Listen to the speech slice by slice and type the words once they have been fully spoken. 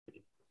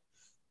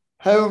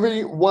Hey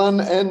everyone,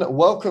 and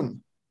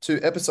welcome to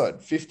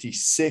episode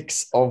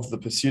 56 of the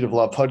Pursuit of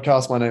Love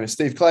podcast. My name is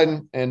Steve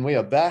Clayton, and we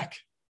are back,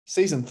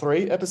 season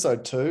 3,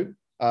 episode 2.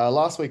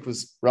 Last week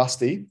was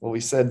rusty. Well,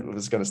 we said it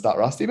was going to start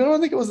rusty, but I don't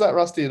think it was that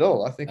rusty at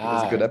all. I think it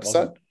was a good It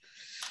wasn't. episode.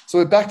 So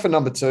we're back for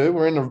number 2.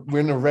 We're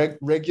in a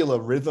regular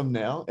rhythm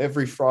now.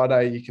 Every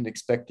Friday you can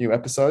expect new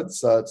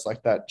episodes. So it's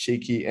like that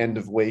cheeky end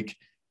of week,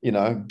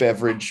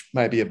 beverage,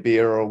 maybe a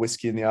beer or a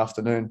whiskey in the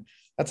afternoon.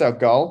 That's our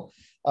goal.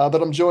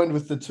 But I'm joined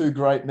with the two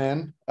great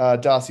men,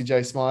 Darcy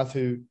J. Smythe,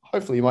 who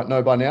hopefully you might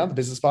know by now, the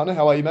business partner.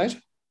 How are you, mate?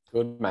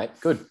 Good, mate.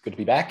 Good to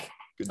be back.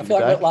 Good I to feel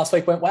be like back. last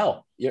week went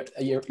well. You're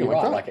It went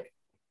right. great. Like,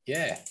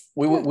 yeah,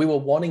 we were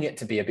wanting it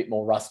to be a bit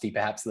more rusty,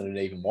 perhaps, than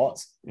it even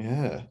was.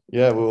 Yeah. We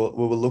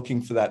were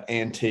looking for that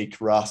antique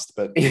rust,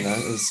 but it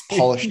was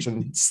polished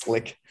and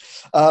slick.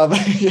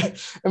 Yeah.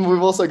 And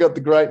we've also got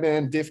the great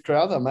man, Diff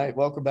Crowther, mate.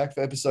 Welcome back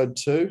for episode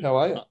 2. How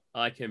are you?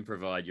 I can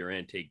provide your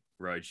antique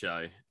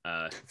roadshow.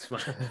 It's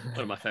one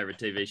of my favorite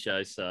TV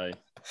shows. So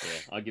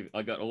yeah,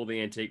 I got all the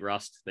antique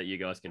rust that you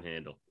guys can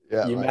handle.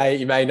 Yeah,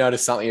 You may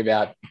notice something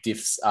about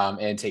Diff's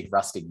antique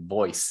rustic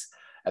voice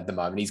at the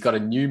moment. He's got a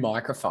new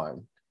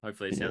microphone.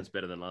 Hopefully, it sounds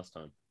better than last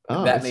time.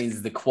 That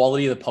means the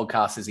quality of the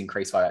podcast has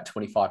increased by about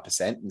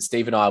 25%. And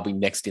Steve and I will be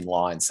next in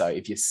line. So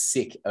if you're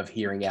sick of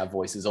hearing our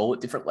voices all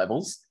at different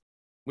levels,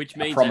 which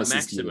means at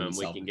maximum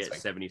we can get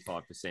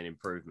 75%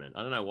 improvement.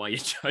 I don't know why you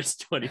chose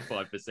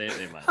 25% there,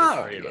 mate.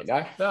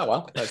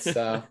 Well, that's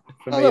for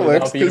me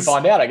that for you to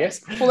find out, I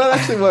guess. Well, that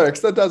actually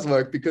works. That does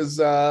work because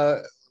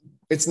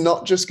it's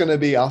not just going to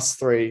be us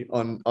three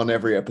on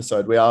every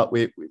episode. We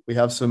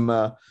have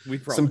some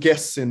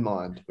guests in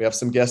mind. We have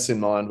some guests in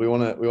mind. We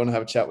want to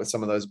have a chat with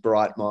some of those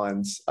bright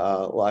minds,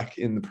 like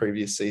in the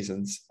previous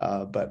seasons.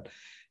 But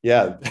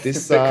yeah,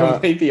 this. But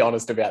can we be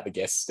honest about the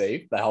guests,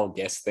 Steve? The whole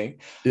guest thing.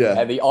 Yeah,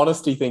 and the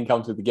honesty thing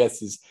comes with the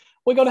guests is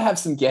we're going to have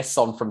some guests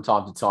on from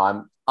time to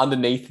time.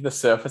 Underneath the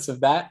surface of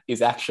that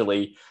is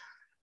actually,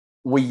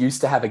 we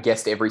used to have a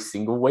guest every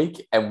single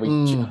week, and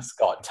we just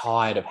got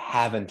tired of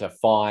having to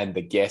find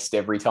the guest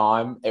every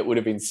time. It would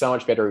have been so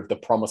much better if the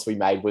promise we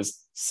made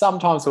was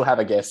sometimes we'll have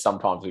a guest,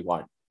 sometimes we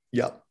won't.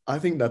 Yeah, I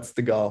think that's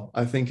the goal.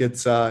 I think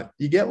it's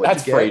you get what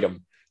that's you get.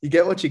 Freedom. You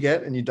get what you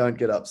get, and you don't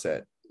get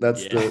upset.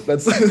 That's my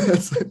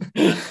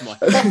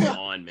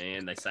line,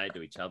 man. They say it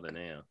to each other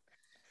now.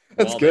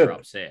 That's While good. They're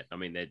upset. I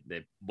mean,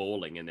 they're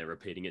bawling and they're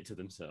repeating it to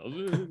themselves.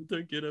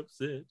 Don't get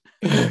upset.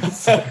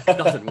 It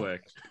doesn't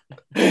work.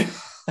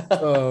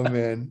 Oh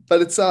man,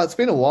 but it's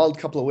been a wild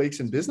couple of weeks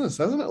in business,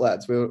 hasn't it,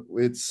 lads?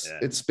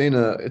 It's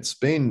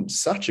been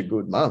such a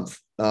good month,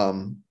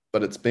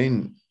 but it's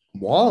been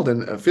wild,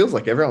 and it feels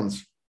like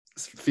everyone's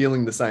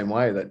feeling the same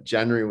way. That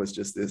January was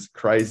just this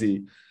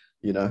crazy,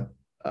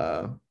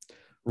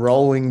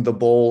 rolling the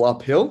ball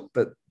uphill,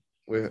 but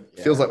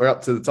feels like we're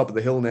up to the top of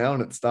the hill now,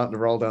 and it's starting to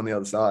roll down the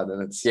other side, and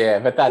it's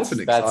but that's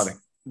exciting.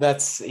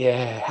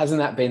 Hasn't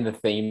that been the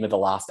theme of the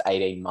last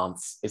 18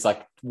 months? It's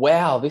like,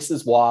 wow, this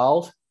is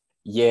wild.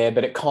 Yeah,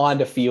 but it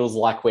kind of feels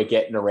like we're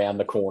getting around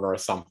the corner or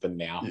something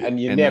now, and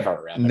you're never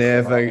around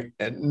the corner.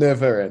 It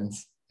never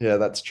ends. Yeah,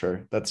 that's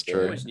true. That's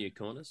true. Always new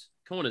corners.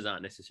 Corners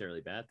aren't necessarily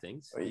bad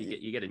things.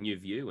 You get a new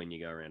view when you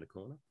go around a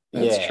corner.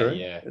 That's true.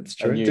 Yeah, it's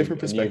true. Different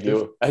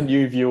perspective. A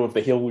new view of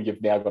the hill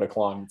you've now got to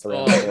climb.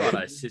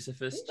 Righto,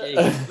 Sisyphus.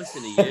 Jeez,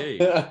 listen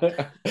to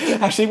you.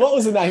 Actually, what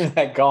was the name of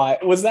that guy?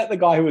 Was that the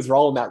guy who was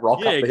rolling that rock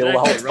up the hill the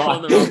whole time?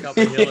 Rolling the rock up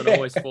the hill and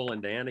always falling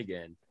down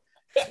again.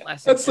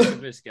 Classic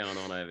Sisyphus going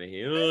on over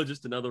here. Oh,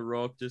 just another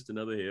rock, just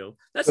another hill.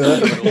 That's not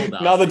you at all, Darcy.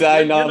 Another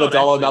day, another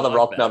dollar, another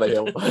rock, another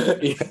hill.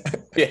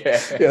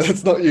 Yeah,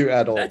 that's not you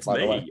at all. That's by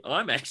me. The way.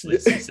 I'm actually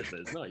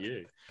Sisyphus, not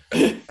you.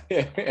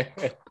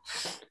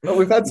 Well,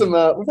 we've had some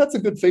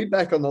good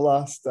feedback on the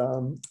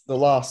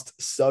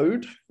last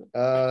sode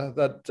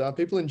that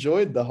people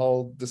enjoyed the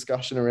whole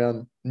discussion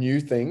around new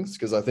things,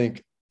 because I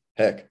think,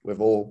 heck,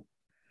 we've all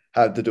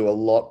had to do a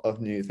lot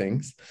of new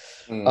things.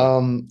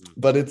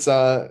 But it's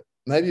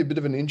maybe a bit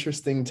of an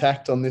interesting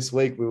tact on this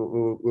week. We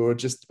were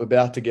just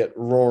about to get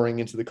roaring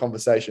into the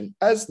conversation,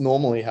 as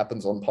normally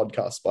happens on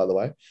podcasts, by the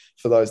way.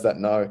 For those that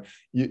know,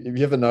 have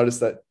you ever noticed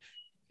that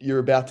you're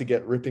about to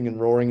get ripping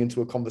and roaring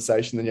into a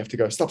conversation, then you have to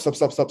go, stop.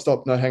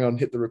 No, hang on,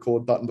 hit the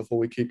record button before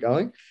we keep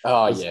going.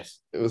 Yes.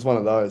 It was one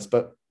of those.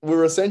 But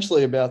we're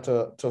essentially about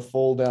to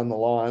fall down the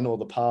line or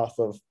the path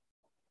of,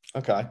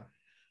 okay,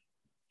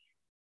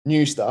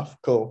 new stuff,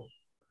 cool.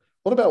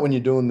 What about when you're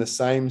doing the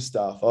same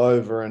stuff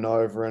over and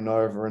over and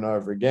over and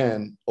over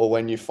again, or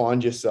when you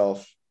find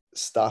yourself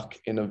stuck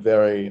in a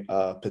very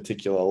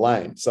particular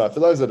lane? So for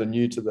those that are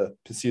new to the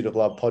Pursuit of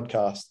Love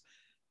podcast,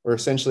 we're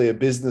essentially a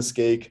business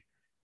geek,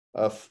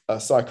 a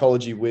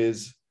psychology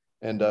whiz,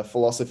 and a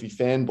philosophy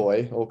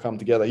fanboy all come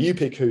together. You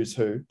pick who's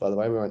who, by the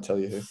way. We won't tell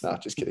you who. Nah,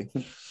 just kidding.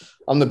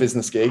 I'm the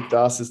business geek.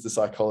 Das is the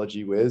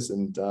psychology whiz,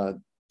 and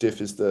Diff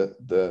is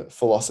the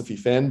philosophy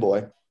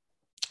fanboy.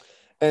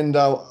 And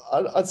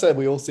I'd say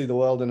we all see the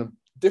world in a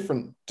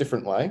different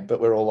way, but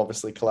we're all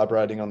obviously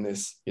collaborating on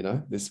this,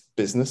 this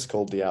business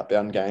called the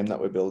Outbound Game that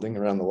we're building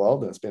around the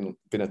world. And it's been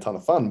a ton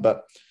of fun.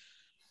 But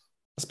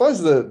I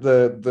suppose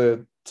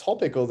the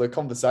topic or the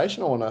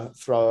conversation I want to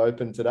throw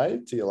open today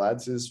to you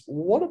lads is,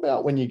 what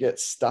about when you get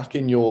stuck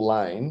in your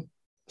lane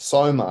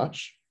so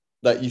much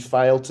that you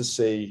fail to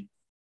see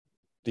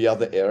the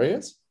other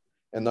areas,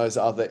 and those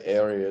other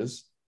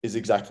areas is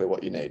exactly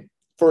what you need?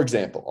 For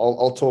example,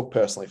 I'll talk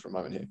personally for a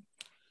moment here.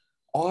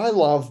 I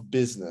love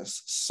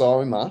business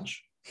so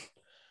much,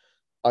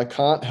 I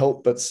can't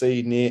help but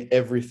see near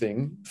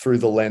everything through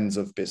the lens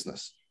of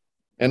business.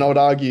 And I would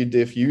argue,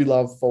 Diff, you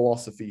love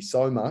philosophy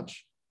so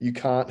much, you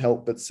can't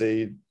help but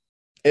see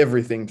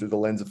everything through the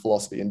lens of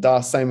philosophy. And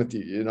Dar, same with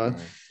you, you know,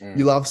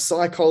 you love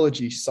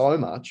psychology so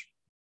much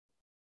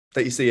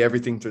that you see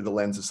everything through the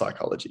lens of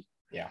psychology.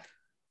 Yeah.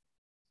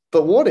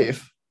 But what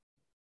if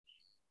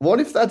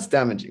that's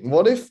damaging?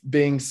 What if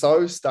being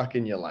so stuck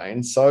in your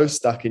lane, so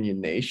stuck in your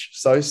niche,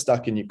 so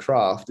stuck in your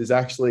craft is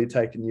actually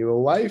taking you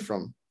away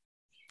from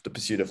the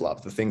pursuit of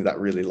love, the thing that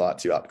really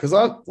lights you up? Because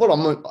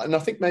I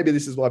think maybe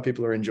this is why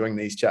people are enjoying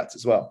these chats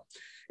as well.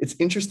 It's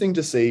interesting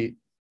to see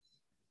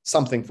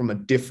something from a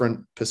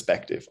different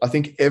perspective. I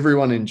think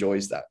everyone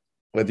enjoys that,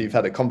 whether you've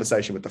had a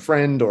conversation with a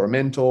friend or a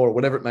mentor or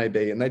whatever it may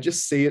be, and they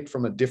just see it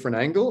from a different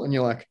angle. And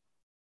you're like,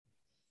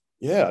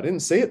 yeah, I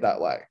didn't see it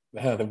that way.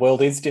 The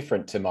world is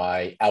different to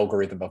my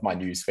algorithm of my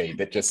newsfeed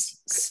that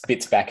just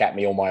spits back at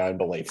me all my own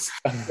beliefs.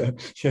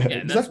 Yeah,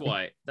 and that's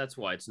why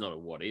it's not a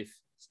what if,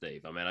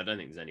 Steve. I mean, I don't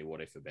think there's any what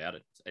if about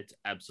it. It's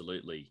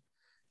absolutely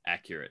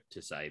accurate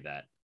to say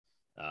that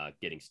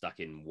getting stuck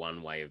in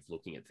one way of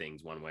looking at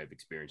things, one way of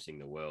experiencing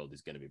the world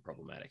is going to be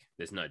problematic.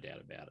 There's no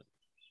doubt about it.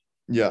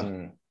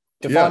 Yeah.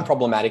 Define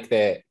problematic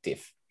there,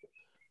 Diff.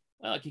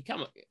 He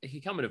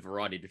come in a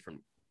variety of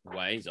different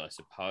ways, I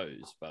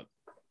suppose, but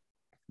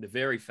the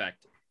very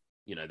fact,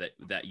 you know,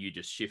 that you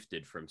just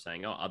shifted from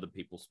saying, oh, other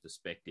people's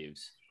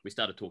perspectives, we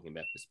started talking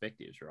about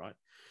perspectives, right?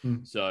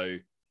 So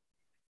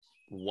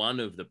one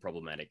of the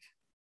problematic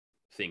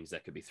things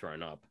that could be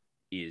thrown up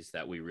is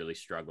that we really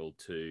struggle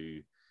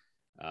to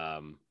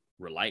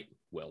relate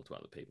well to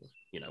other people.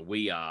 You know,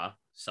 we are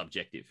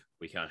subjective.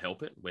 We can't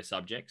help it. We're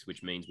subjects,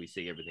 which means we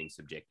see everything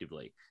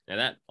subjectively. Now,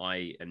 that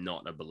I am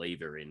not a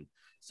believer in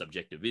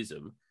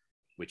subjectivism,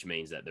 which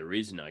means that there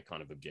is no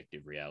kind of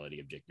objective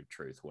reality, objective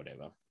truth,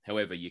 whatever.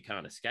 However, you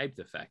can't escape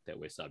the fact that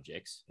we're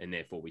subjects, and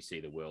therefore we see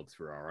the world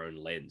through our own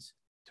lens,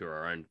 through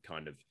our own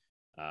kind of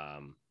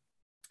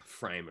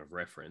frame of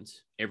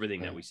reference.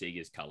 Everything that we see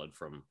is colored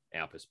from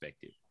our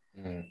perspective.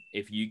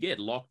 If you get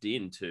locked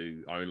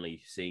into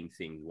only seeing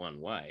things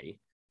one way,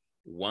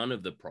 one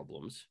of the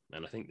problems,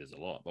 and I think there's a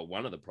lot, but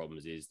one of the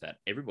problems is that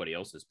everybody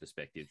else's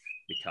perspective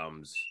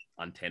becomes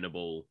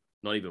untenable,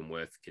 not even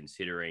worth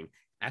considering,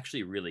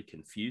 actually really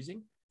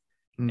confusing.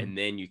 And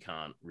then you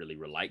can't really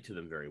relate to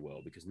them very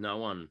well because no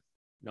one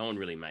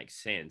really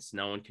makes sense.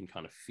 No one can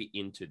kind of fit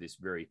into this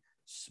very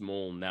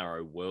small,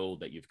 narrow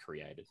world that you've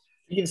created.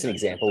 Give us an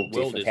example,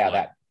 Diff, of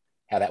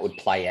how that would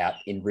play out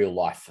in real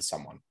life for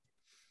someone.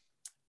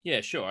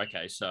 Yeah, sure.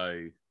 Okay.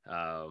 So,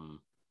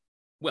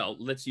 well,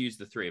 let's use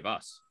the three of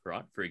us,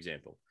 right? For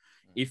example,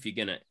 if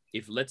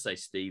let's say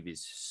Steve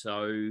is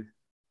so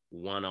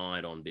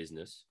one-eyed on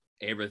business,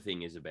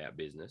 everything is about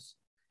business,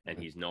 and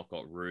he's not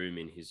got room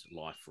in his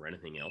life for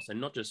anything else,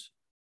 and not just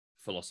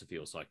philosophy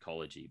or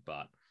psychology,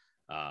 but,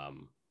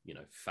 you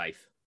know,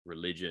 faith,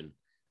 religion,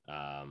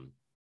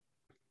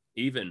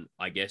 even,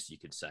 I guess you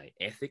could say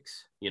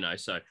ethics, you know,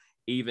 so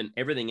even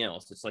everything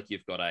else, it's like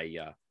you've got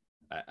a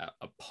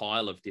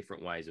pile of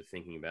different ways of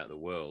thinking about the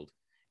world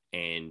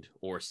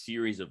or a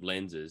series of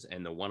lenses,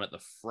 and the one at the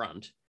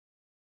front,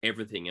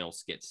 everything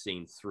else gets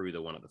seen through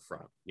the one at the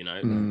front. You know,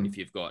 if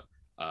you've got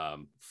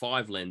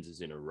 5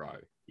 lenses in a row,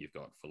 you've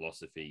got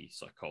philosophy,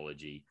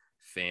 psychology,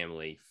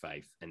 family,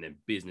 faith, and then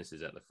business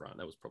is at the front.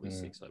 That was probably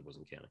 6. I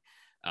wasn't counting.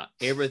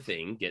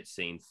 Everything gets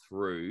seen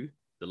through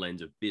the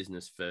lens of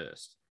business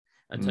first.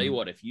 I tell you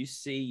what, if you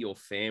see your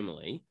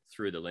family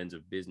through the lens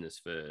of business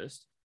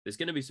first, there's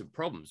going to be some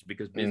problems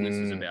because business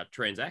is about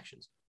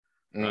transactions.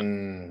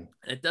 Right?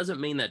 It doesn't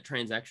mean that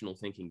transactional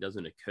thinking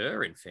doesn't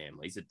occur in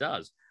families. It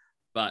does.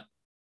 But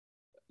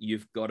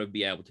you've got to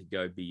be able to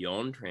go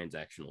beyond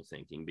transactional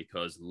thinking,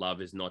 because love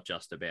is not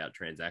just about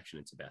transaction.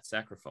 It's about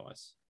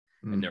sacrifice.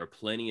 And there are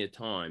plenty of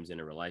times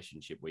in a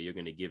relationship where you're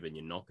going to give and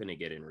you're not going to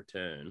get in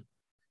return,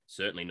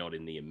 certainly not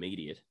in the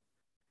immediate.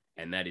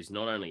 And that is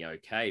not only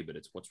okay, but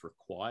it's what's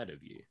required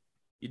of you.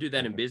 You do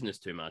that in business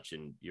too much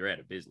and you're out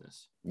of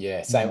business.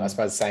 Yeah, same. I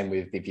suppose same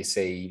with if you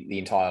see the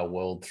entire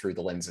world through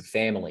the lens of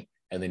family,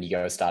 and then you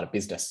go start a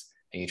business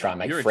and you try and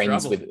make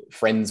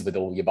friends with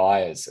all your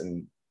buyers,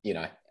 and you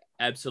know.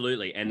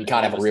 Absolutely. And you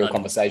can't have a real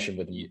conversation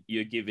with them.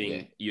 You're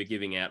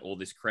giving out all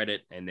this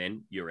credit, and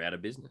then you're out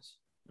of business.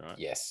 Right?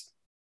 Yes.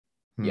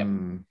 Yep.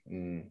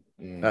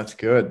 That's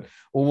good.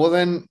 Well,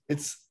 then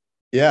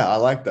I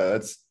like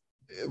that.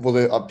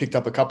 I picked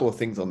up a couple of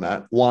things on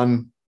that.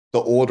 One, the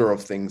order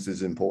of things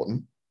is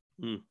important.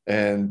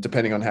 And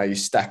depending on how you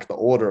stack the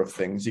order of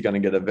things, you're going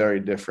to get a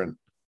very different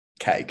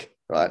cake,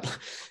 right?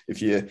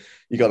 If you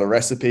got a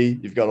recipe,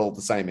 you've got all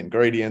the same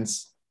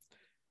ingredients.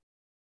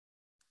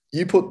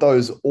 you put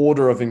those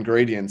order of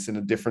ingredients in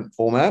a different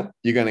format,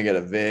 you're going to get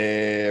a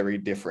very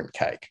different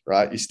cake,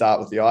 right? You start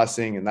with the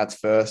icing and that's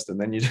first,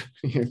 and then you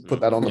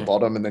put that on the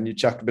bottom, and then you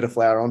chuck a bit of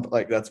flour on.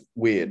 Like, that's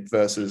weird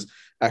versus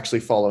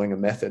actually following a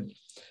method.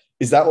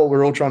 Is that what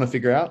we're all trying to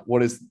figure out?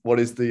 What is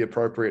the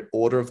appropriate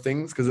order of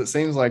things? Because it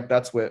seems like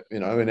that's where,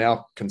 in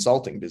our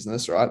consulting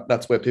business, right?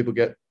 That's where people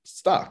get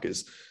stuck,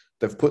 is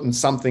they've put in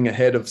something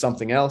ahead of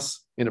something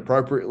else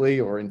inappropriately,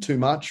 or in too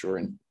much, or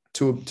in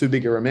too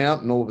big an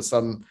amount. And all of a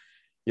sudden,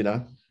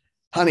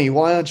 honey,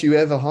 why aren't you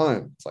ever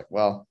home? It's like,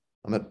 well,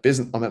 I'm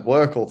at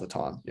work all the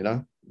time.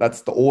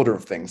 That's the order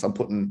of things. I'm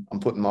putting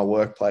my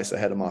workplace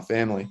ahead of my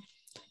family.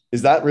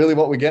 Is that really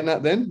what we're getting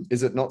at then?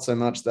 Is it not so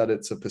much that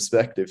it's a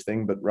perspective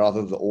thing, but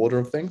rather the order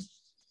of things?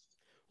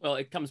 Well,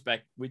 it comes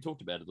back. We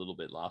talked about it a little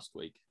bit last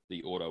week,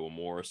 the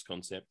auto-amorous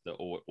concept, the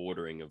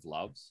ordering of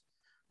loves.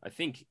 I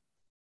think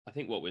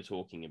what we're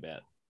talking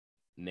about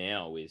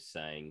now is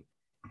saying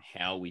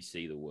how we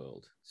see the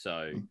world.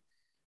 So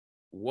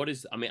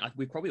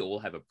we probably all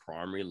have a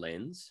primary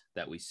lens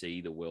that we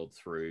see the world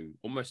through,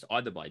 almost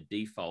either by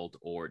default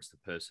or it's the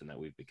person that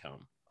we've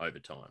become over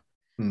time.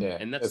 Yeah,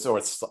 and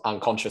it's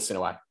unconscious in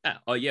a way.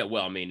 Oh yeah,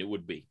 well, I mean, it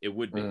would be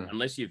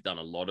unless you've done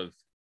a lot of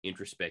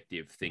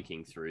introspective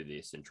thinking through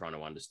this and trying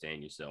to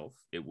understand yourself.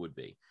 It would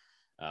be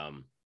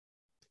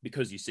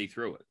because you see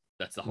through it.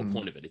 That's the whole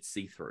point of it. It's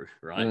see-through,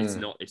 right?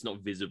 It's not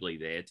visibly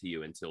there to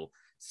you until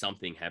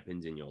something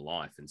happens in your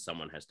life and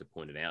someone has to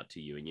point it out to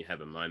you, and you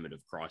have a moment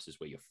of crisis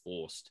where you're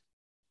forced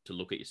to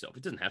look at yourself.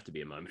 It doesn't have to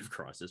be a moment of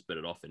crisis, but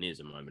it often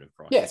is a moment of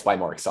crisis. Yeah, it's way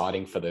more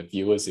exciting for the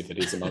viewers if it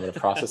is a moment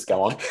of crisis.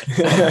 Go on.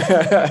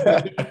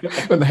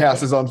 When the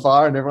house is on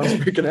fire and everyone's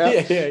freaking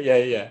out.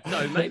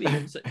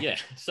 Yeah.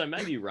 So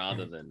maybe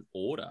rather than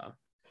order,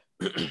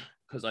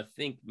 because I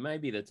think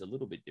maybe that's a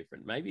little bit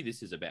different. Maybe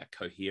this is about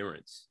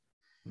coherence.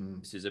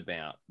 This is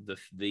about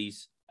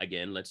these,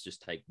 again, let's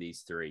just take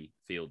these three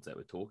fields that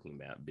we're talking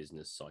about: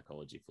 business,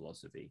 psychology,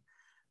 philosophy.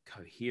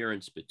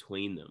 Coherence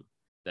between them,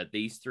 that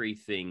these three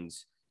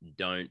things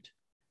don't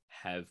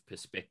have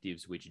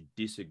perspectives which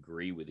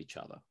disagree with each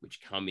other, which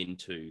come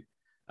into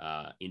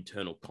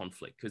internal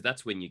conflict, because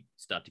that's when you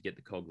start to get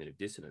the cognitive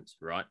dissonance,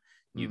 right?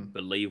 You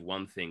believe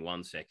one thing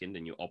 1 second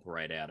and you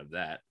operate out of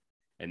that,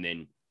 and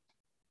then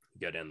you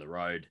go down the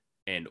road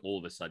and all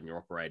of a sudden you're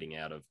operating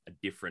out of a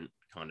different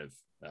kind of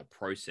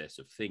process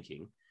of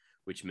thinking,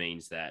 which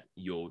means that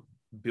you're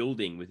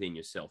building within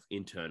yourself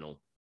internal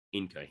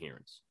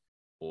incoherence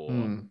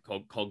or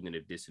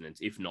cognitive dissonance,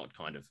 if not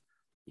kind of,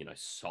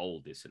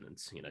 soul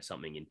dissonance,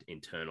 something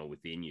internal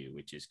within you,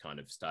 which is kind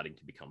of starting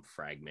to become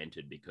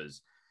fragmented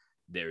because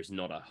there is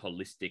not a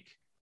holistic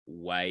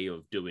way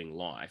of doing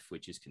life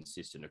which is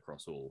consistent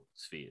across all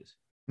spheres.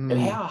 And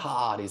how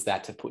hard is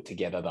that to put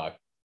together, though,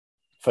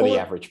 for the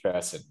average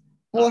person?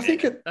 Well, I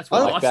think that's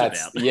what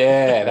life's about.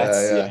 Yeah.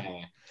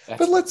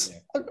 But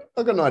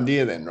I've got an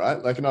idea then,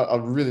 right? Like, and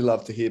I'd really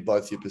love to hear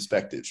both your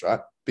perspectives,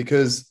 right?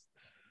 Because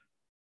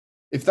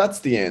if that's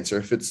the answer,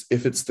 if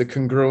it's the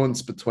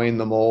congruence between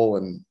them all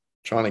and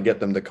trying to get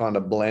them to kind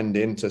of blend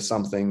into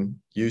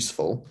something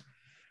useful,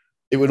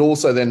 it would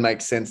also then make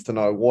sense to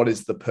know what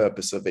is the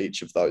purpose of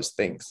each of those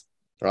things,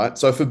 right?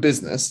 So for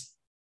business,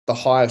 the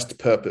highest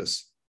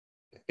purpose,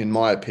 in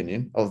my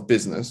opinion, of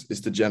business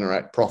is to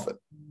generate profit.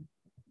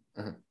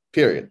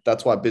 Period.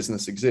 That's why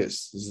business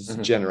exists. Is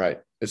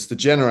to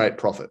generate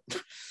profit.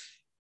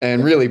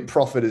 And really,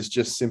 profit is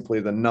just simply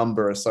the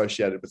number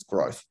associated with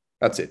growth.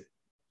 That's it.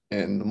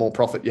 And the more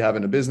profit you have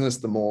in a business,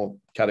 the more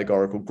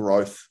categorical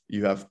growth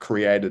you have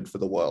created for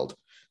the world.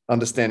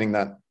 Understanding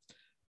that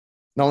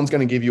no one's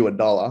going to give you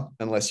 $1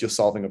 unless you're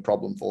solving a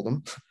problem for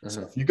them.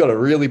 So if you've got a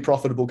really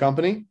profitable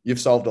company, you've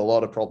solved a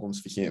lot of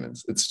problems for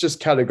humans. It's just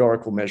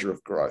categorical measure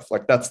of growth.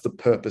 Like, that's the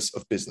purpose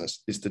of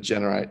business, is to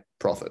generate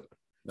profit.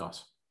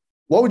 Nice.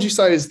 What would you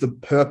say is the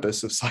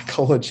purpose of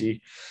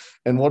psychology,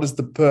 and what is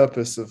the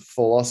purpose of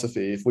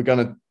philosophy, if we're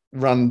going to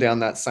run down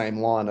that same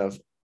line of,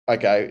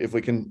 okay, if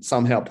we can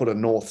somehow put a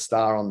North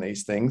Star on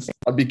these things?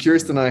 I'd be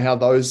curious to know how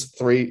those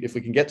three, if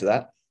we can get to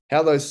that,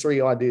 how those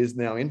three ideas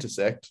now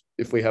intersect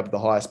if we have the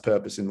highest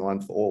purpose in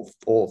mind for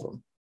all of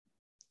them.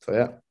 So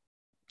yeah,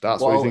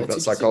 that's what you think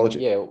about psychology.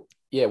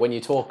 Yeah. When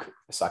you talk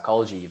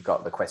psychology, you've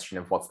got the question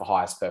of what's the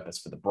highest purpose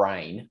for the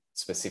brain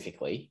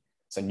specifically.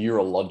 So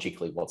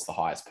neurologically, what's the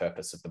highest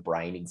purpose of the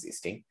brain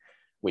existing,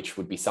 which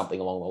would be something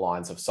along the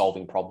lines of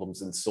solving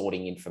problems and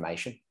sorting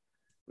information.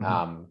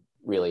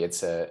 Really,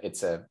 it's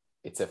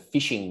a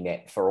fishing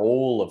net for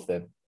all of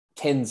the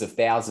tens of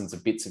thousands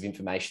of bits of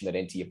information that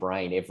enter your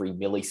brain every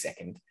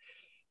millisecond.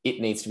 It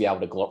needs to be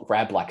able to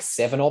grab like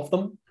 7 of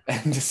them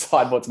and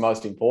decide what's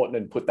most important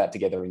and put that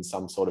together in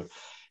some sort of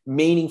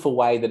meaningful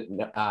way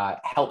that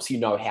helps you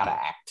know how to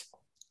act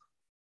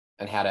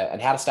and how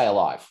to stay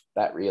alive.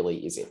 That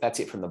really is it.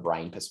 That's it from the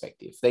brain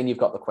perspective. Then you've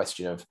got the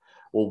question of,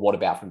 well, what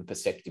about from the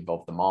perspective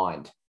of the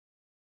mind?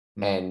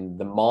 And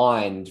the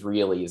mind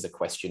really is a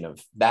question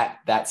of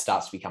that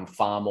starts to become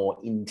far more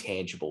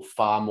intangible,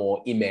 far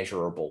more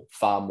immeasurable,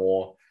 far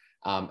more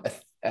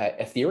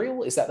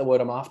ethereal. Is that the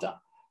word I'm after?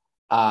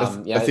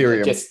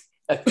 Ethereum.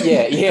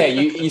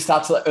 You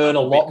start to earn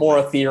a lot more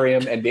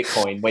Ethereum and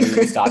Bitcoin when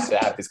you start to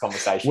have this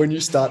conversation. When you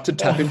start to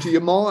tap into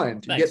your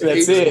mind, you get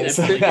That's it.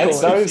 So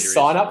serious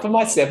sign up for for a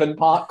my while.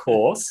 7-part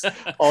course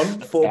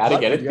on how to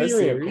get video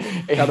Ethereum.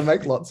 series, how to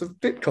make lots of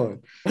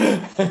Bitcoin.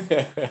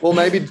 Well,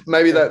 maybe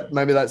that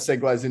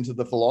segues into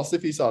the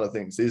philosophy side of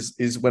things.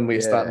 Is when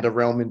we're starting to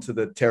realm into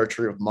the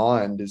territory of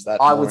mind. Is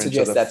that I would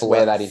suggest that's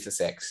where that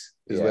intersects.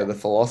 Is where the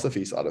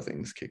philosophy side of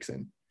things kicks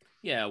in.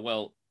 Yeah,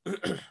 well,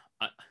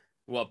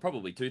 well,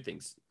 probably two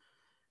things.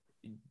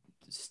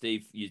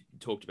 Steve, you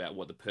talked about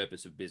what the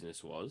purpose of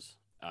business was,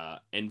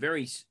 and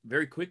very,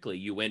 very quickly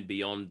you went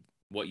beyond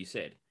what you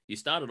said. You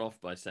started off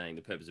by saying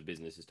the purpose of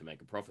business is to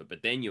make a profit,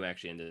 but then you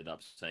actually ended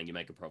up saying you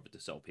make a profit to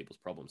solve people's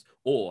problems,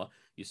 or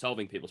you're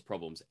solving people's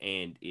problems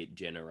and it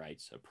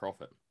generates a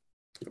profit.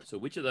 So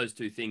which of those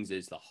two things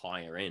is the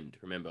higher end?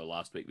 Remember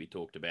last week we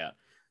talked about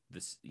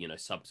this,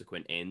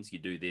 subsequent ends. You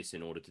do this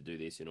in order to do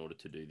this, in order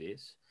to do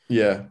this.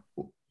 Yeah.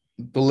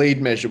 The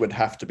lead measure would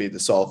have to be the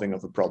solving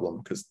of a problem,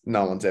 because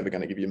no one's ever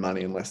going to give you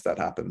money unless that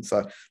happens.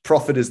 So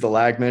profit is the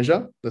lag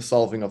measure. The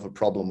solving of a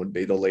problem would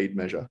be the lead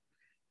measure.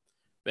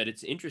 But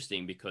it's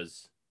interesting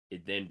because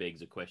it then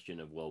begs a question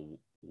of, well,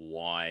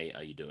 why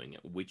are you doing it?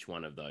 Which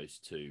one of those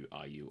two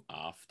are you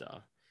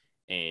after?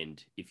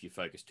 And if you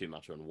focus too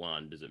much on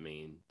one, does it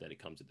mean that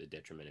it comes at the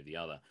detriment of the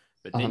other?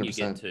 But then 100%.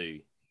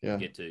 you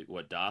get to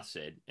what Das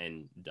said,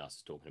 and Das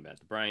is talking about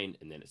the brain,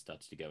 and then it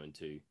starts to go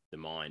into the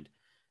mind.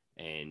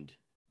 And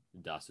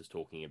Das is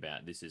talking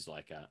about this is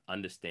like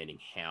understanding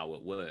how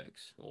it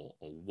works, or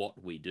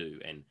what we do,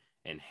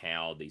 and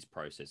how these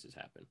processes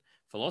happen.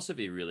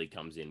 Philosophy really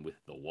comes in with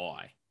the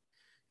why.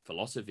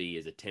 Philosophy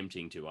is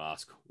attempting to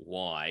ask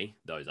why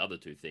those other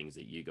two things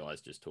that you guys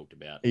just talked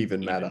about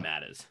even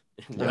matters.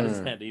 Why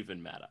does that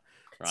even matter?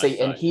 Right? See,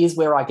 and here's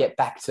where I get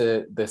back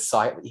to the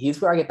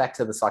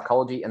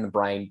psychology and the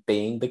brain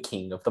being the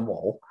king of them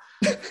all,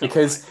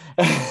 because.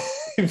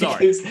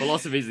 Sorry,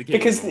 philosophy is the king.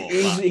 Because of them all,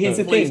 here's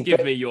the please thing.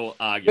 Give me your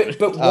argument.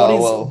 But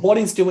what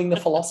is doing the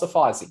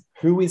philosophizing?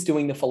 Who is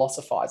doing the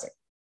philosophizing?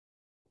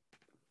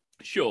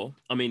 Sure,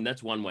 I mean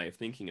that's one way of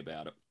thinking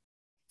about it,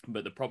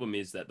 but the problem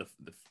is that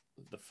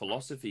the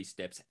philosophy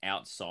steps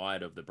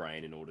outside of the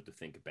brain in order to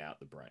think about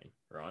the brain,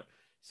 right?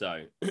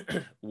 So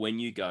when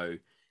you go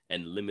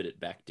and limit it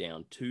back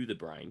down to the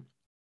brain,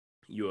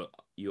 you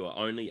are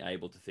only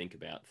able to think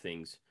about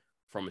things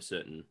from a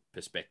certain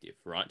perspective,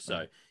 right?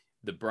 So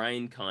the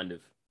brain kind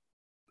of,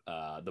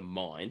 the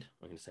mind,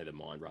 I'm going to say the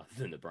mind rather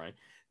than the brain,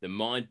 the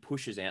mind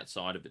pushes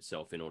outside of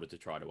itself in order to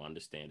try to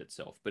understand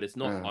itself. But it's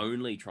not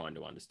only trying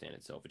to understand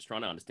itself, it's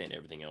trying to understand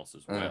everything else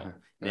as well.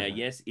 Now,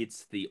 yes,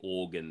 it's the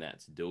organ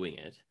that's doing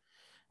it.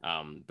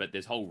 But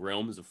there's whole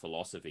realms of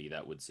philosophy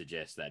that would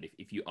suggest that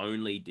if you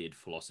only did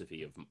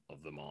philosophy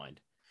of the mind,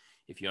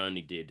 if you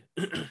only did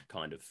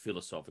kind of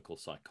philosophical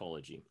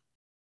psychology,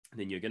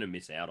 then you're going to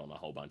miss out on a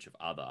whole bunch of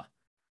other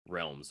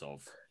realms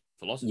of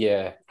philosophy.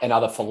 Yeah, and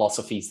other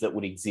philosophies that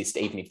would exist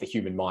even if the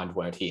human mind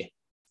weren't here.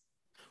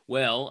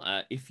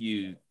 Well, if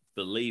you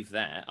believe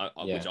that,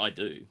 which I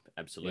do,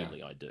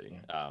 absolutely I do,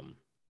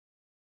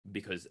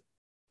 because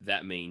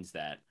that means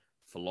that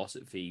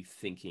philosophy,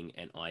 thinking,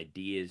 and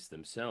ideas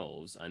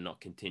themselves are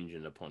not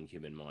contingent upon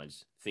human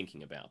minds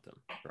thinking about them,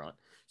 right?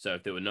 So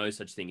if there were no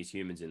such thing as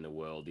humans in the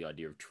world, the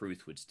idea of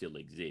truth would still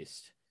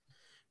exist,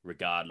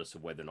 regardless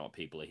of whether or not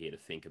people are here to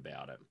think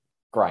about it.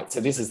 Great.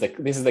 So this is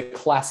the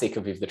classic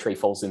of if the tree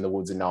falls in the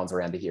woods and no one's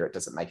around to hear it,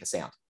 does it make a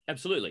sound?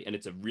 Absolutely. And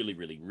it's a really,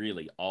 really,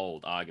 really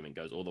old argument.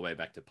 Goes all the way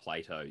back to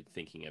Plato,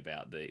 thinking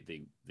about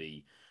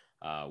the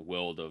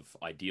world of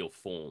ideal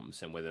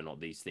forms and whether or not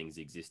these things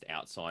exist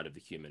outside of the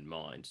human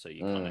mind. So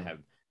you kind of have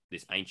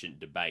this ancient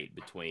debate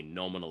between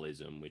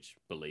nominalism, which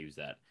believes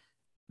that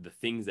the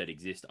things that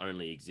exist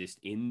only exist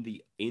in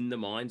the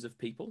minds of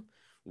people.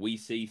 We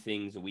see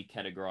things and we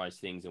categorize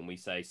things and we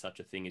say such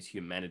a thing as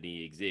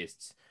humanity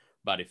exists.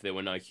 But if there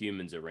were no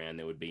humans around,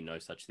 there would be no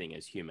such thing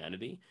as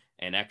humanity.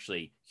 And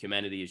actually,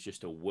 humanity is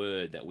just a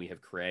word that we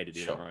have created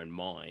in our own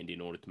mind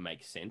in order to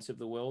make sense of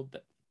the world.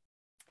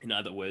 In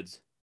other words,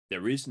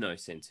 there is no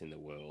sense in the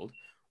world.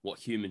 What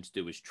humans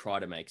do is try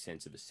to make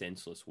sense of a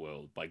senseless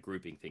world by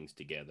grouping things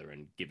together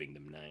and giving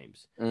them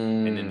names.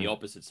 And then the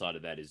opposite side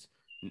of that is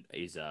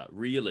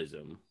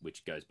realism,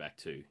 which goes back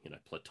to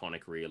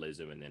Platonic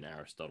realism, and then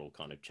Aristotle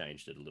kind of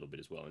changed it a little bit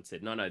as well and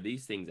said, no,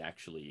 these things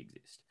actually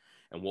exist.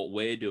 And what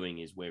we're doing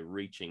is we're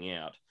reaching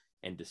out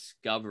and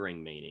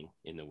discovering meaning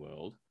in the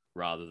world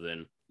rather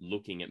than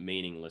looking at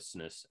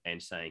meaninglessness and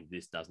saying,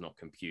 this does not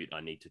compute. I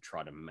need to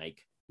try to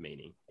make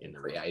meaning in the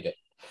world. Create it.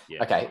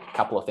 Yeah. Okay, a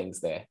couple of things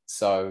there.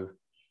 So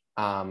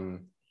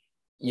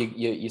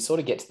you sort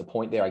of get to the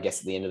point there, I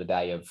guess, at the end of the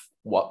day of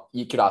what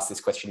you could ask this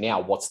question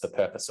now, what's the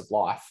purpose of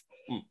life?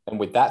 And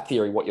with that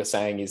theory, what you're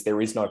saying is there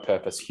is no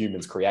purpose.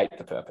 Humans create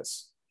the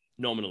purpose.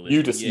 Nominalism.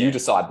 You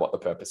decide what the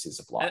purpose is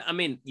of life. I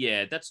mean,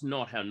 yeah, that's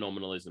not how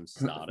nominalism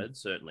started,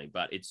 certainly,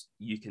 but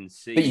you can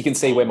see. But you can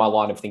see where my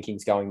line of thinking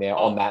is going there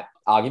on that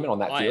argument, on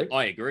that theory.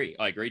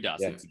 I agree,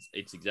 Dust. Yeah.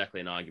 It's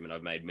exactly an argument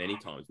I've made many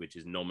times, which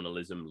is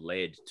nominalism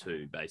led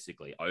to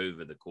basically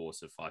over the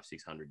course of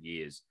 500-600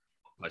 years,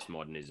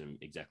 postmodernism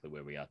exactly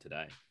where we are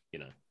today. You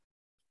know,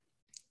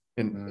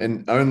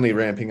 and only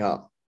ramping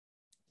up.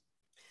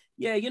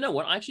 Yeah, you know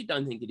what? I actually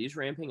don't think it is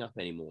ramping up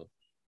anymore.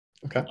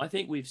 Okay. I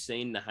think we've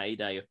seen the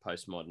heyday of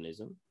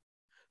postmodernism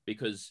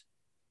because.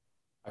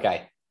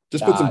 Okay.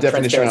 Just put some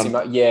definition on. Put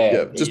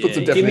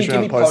some definition give me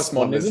on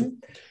postmodernism.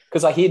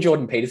 Because I hear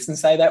Jordan Peterson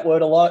say that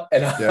word a lot,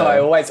 and I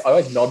always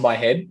nod my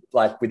head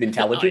like with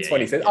intelligence when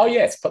he says, "Oh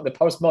yes, but the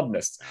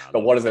postmodernists." But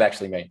what does it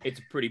actually mean? It's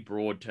a pretty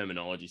broad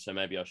terminology, so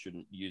maybe I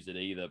shouldn't use it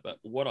either. But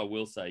what I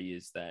will say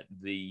is that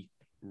the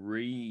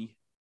reinterest,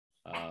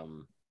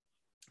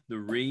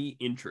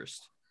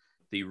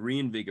 the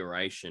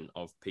reinvigoration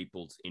of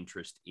people's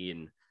interest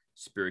in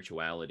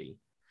spirituality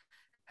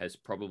has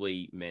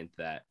probably meant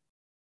that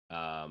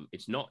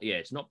it's not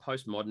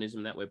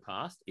postmodernism that we're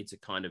past. It's a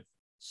kind of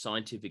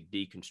scientific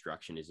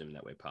deconstructionism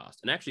that we're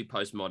past. And actually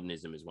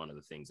postmodernism is one of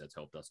the things that's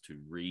helped us to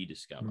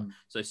rediscover.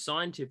 So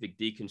scientific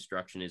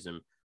deconstructionism,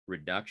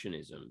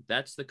 reductionism,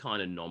 that's the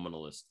kind of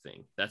nominalist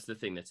thing. That's the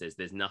thing that says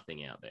there's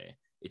nothing out there.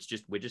 It's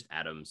just, we're just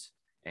atoms.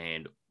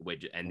 And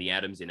the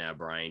atoms in our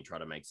brain try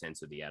to make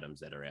sense of the atoms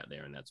that are out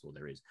there, and that's all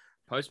there is.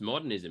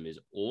 Postmodernism is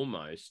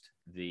almost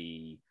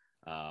the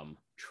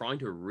trying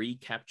to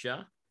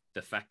recapture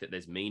the fact that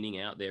there's meaning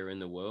out there in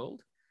the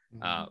world,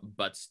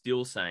 but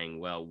still saying,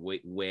 well,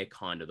 we're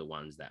kind of the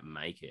ones that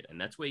make it.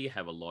 And that's where you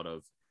have a lot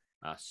of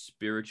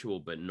spiritual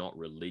but not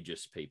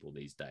religious people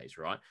these days,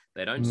 right?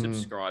 They don't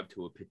subscribe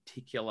to a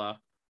particular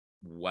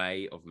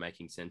way of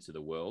making sense of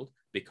the world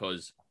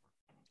because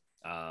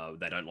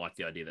they don't like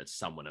the idea that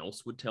someone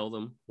else would tell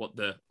them what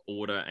the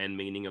order and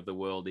meaning of the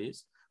world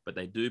is, but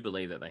they do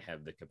believe that they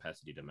have the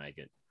capacity to make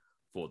it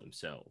for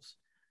themselves.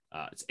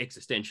 It's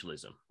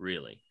existentialism,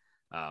 really.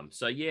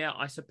 So yeah,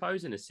 I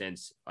suppose in a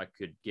sense I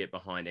could get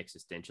behind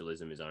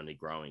existentialism is only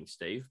growing,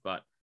 Steve,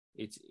 but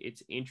it's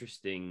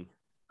interesting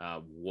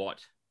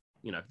what,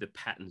 the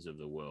patterns of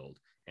the world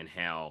and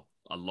how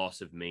a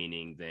loss of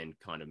meaning then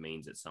kind of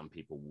means that some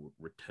people will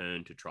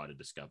return to try to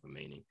discover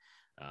meaning.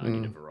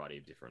 In a variety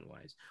of different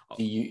ways.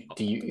 Do you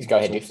go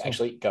ahead, Diff,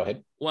 actually? Go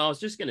ahead. Well, I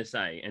was just going to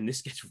say, and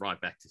this gets right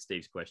back to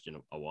Steve's question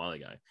a while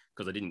ago,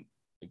 because I didn't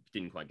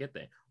quite get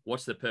there.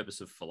 What's the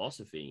purpose of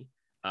philosophy?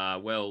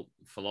 Well,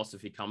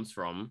 philosophy comes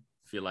from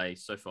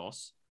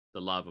philosophos, the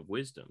love of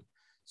wisdom.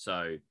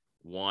 So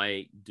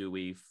why do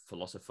we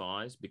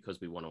philosophize? Because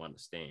we want to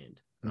understand,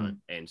 right?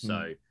 And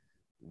so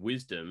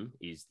wisdom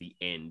is the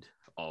end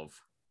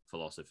of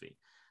philosophy.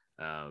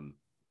 And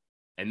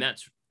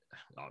that's,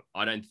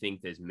 I don't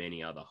think there's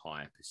many other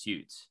higher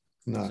pursuits.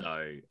 No.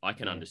 So I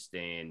can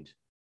understand,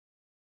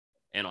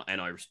 and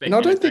I respect. And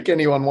I don't think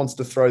anyone wants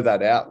to throw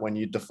that out when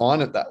you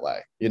define it that way.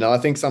 I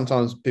think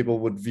sometimes people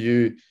would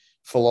view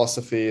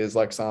philosophy as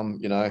like some,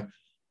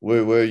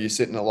 woo-woo, you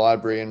sit in a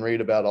library and read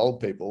about old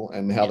people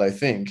and how they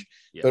think.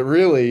 But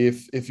really,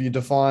 if you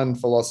define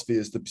philosophy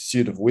as the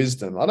pursuit of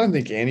wisdom, I don't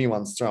think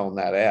anyone's throwing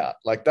that out.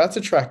 Like, that's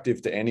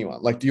attractive to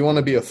anyone. Like, do you want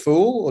to be a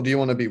fool or do you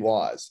want to be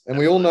wise? And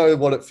we all know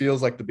what it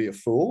feels like to be a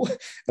fool,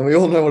 and we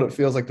all know what it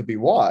feels like to be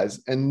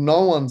wise, and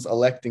no one's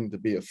electing to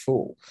be a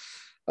fool.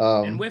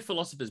 And we're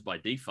philosophers by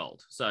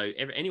default. So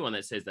anyone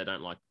that says they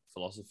don't like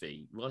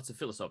philosophy, well, it's a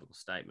philosophical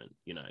statement,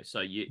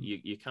 so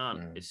you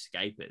can't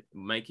escape it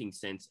making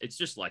sense. It's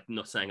just like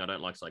not saying I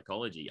don't like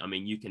psychology. I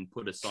mean, you can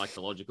put a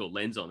psychological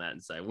lens on that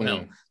and say,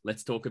 well,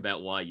 let's talk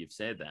about why you've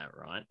said that,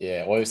 right?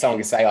 Yeah. Well, if someone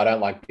can say I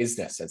don't like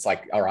business, it's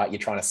like, all right, you're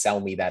trying to sell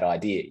me that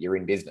idea. You're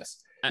in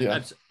business.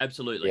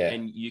 Absolutely. Yeah.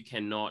 And you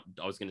cannot,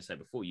 I was going to say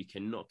before, you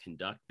cannot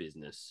conduct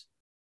business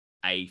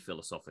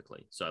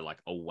philosophically, so like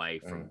away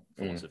from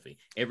philosophy.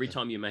 Every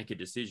time you make a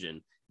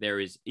decision, there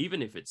is,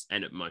 even if it's,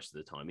 and it most of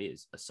the time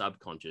is, a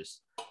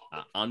subconscious,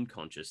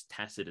 unconscious,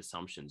 tacit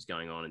assumptions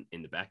going on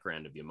in the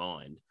background of your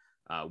mind,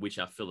 which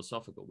are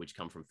philosophical, which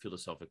come from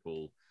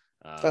philosophical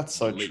that's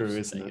so true,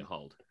 isn't it?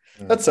 Hold.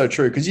 That's so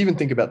true, because you even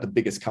think about the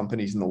biggest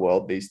companies in the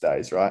world these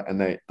days, right? And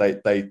they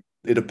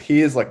it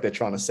appears like they're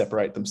trying to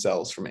separate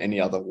themselves from any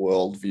other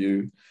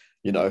worldview,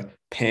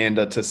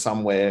 pander to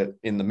somewhere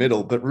in the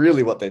middle. But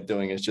really what they're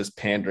doing is just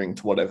pandering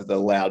to whatever the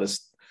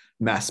loudest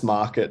mass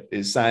market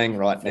is saying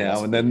right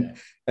now.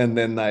 And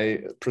then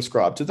they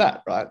prescribe to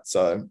that, right?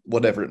 So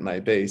whatever it may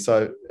be.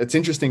 So it's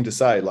interesting to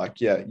say,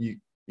 like,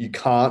 you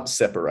can't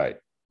separate.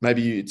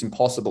 Maybe it's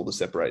impossible to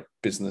separate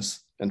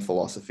business and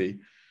philosophy,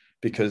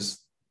 because,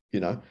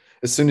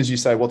 as soon as you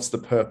say, what's the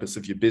purpose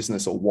of your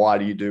business or why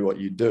do you do what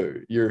you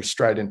do, you're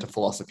straight into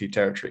philosophy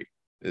territory.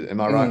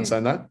 Am I right in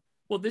saying that?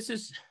 Well, this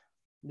is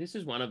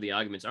one of the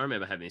arguments. I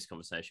remember having this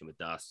conversation with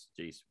Das,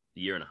 a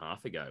year and a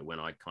half ago, when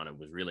I kind of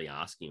was really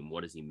asking him,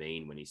 what does he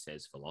mean when he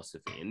says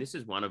philosophy? And this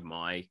is one of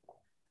my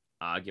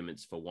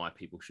arguments for why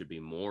people should be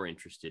more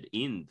interested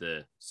in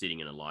the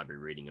sitting in a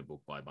library reading a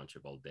book by a bunch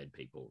of old dead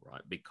people,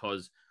 right?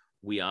 Because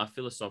we are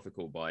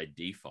philosophical by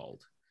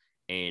default,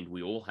 and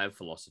we all have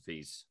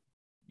philosophies,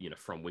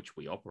 from which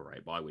we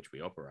operate, by which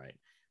we operate,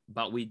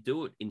 but we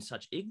do it in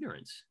such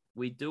ignorance.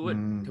 We do it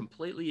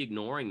completely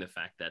ignoring the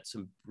fact that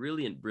some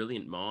brilliant,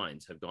 brilliant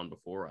minds have gone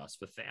before us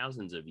for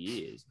thousands of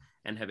years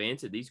and have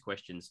answered these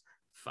questions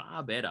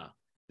far better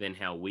than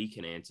how we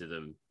can answer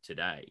them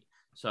today.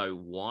 So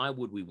why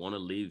would we want to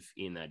live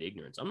in that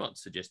ignorance? I'm not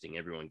suggesting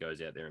everyone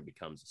goes out there and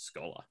becomes a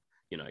scholar,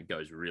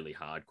 goes really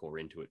hardcore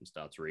into it and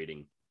starts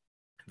reading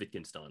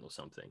Wittgenstein or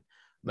something.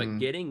 But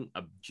getting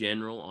a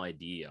general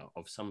idea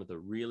of some of the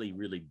really,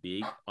 really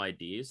big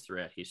ideas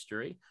throughout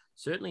history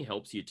certainly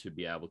helps you to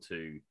be able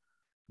to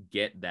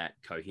get that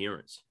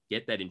coherence,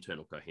 get that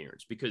internal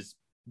coherence. Because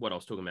what I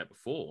was talking about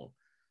before,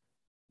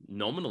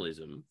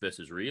 nominalism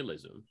versus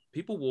realism,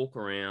 people walk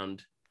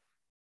around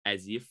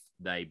as if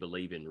they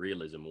believe in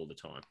realism all the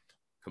time,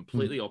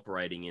 completely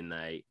operating in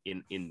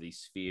the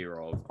sphere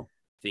of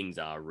things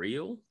are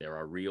real. There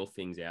are real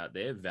things out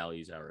there.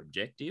 Values are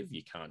objective.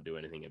 You can't do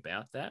anything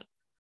about that.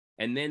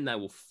 And then they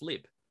will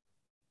flip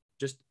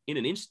just in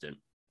an instant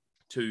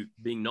to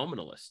being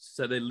nominalists.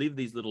 So they live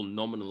these little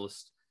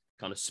nominalist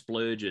kind of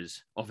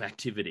splurges of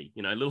activity,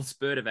 a little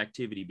spurt of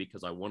activity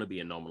because I want to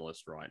be a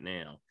nominalist right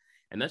now.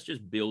 And that's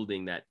just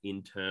building that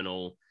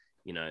internal,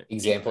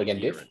 example again,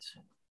 Diff.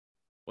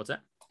 What's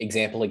that?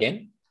 Example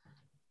again?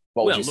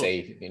 What would you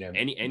say?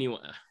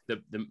 Anyone.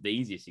 The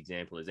easiest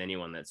example is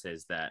anyone that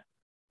says that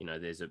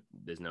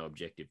there's no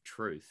objective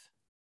truth.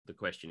 The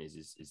question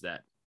is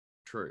that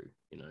true?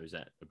 Is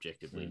that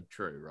objectively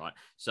true? Right.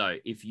 So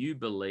if you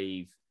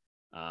believe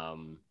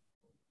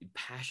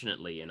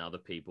passionately in other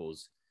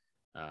people's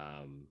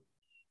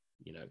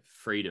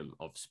freedom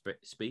of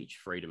speech,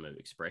 freedom of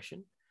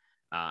expression,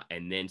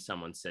 and then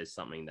someone says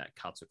something that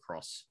cuts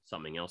across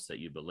something else that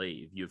you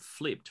believe, you've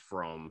flipped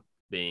from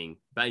being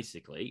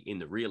basically in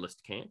the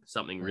realist camp,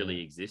 something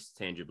really exists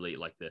tangibly,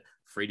 like the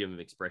freedom of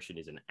expression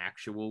is an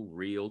actual,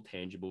 real,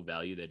 tangible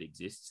value that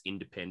exists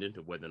independent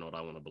of whether or not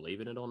I want to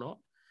believe in it or not.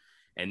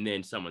 And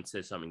then someone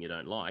says something you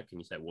don't like, and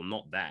you say, well,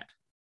 not that.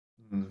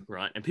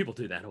 Right. And people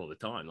do that all the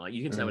time. Like,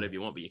 you can say whatever you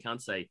want, but you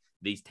can't say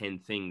these 10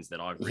 things that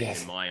I've written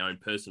in my own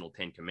personal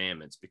 10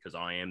 commandments because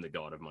I am the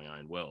God of my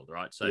own world.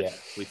 Right. So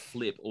we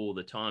flip all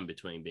the time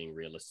between being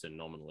realists and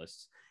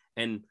nominalists.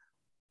 And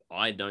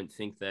I don't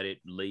think that it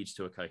leads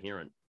to a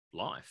coherent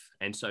life.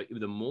 And so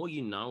the more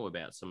you know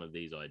about some of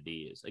these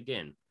ideas,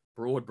 again,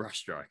 broad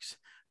brushstrokes,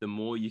 the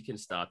more you can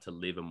start to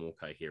live a more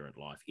coherent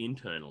life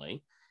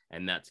internally.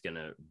 And that's going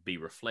to be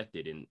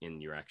reflected in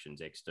your actions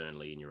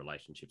externally in your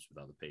relationships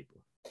with other people.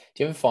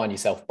 Do you ever find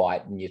yourself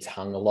biting your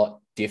tongue a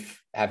lot,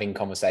 Diff, having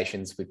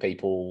conversations with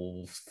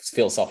people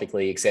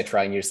philosophically,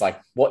 etc., and you're just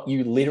like, what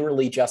you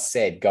literally just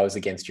said goes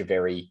against your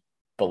very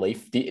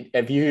belief?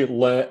 Have you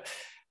learned...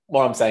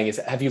 What I'm saying is,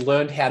 have you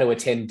learned how to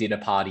attend dinner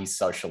parties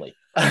socially?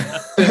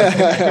 Well,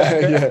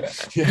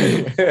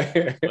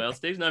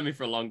 Steve's known me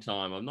for a long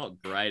time. I'm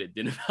not great at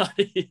dinner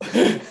parties.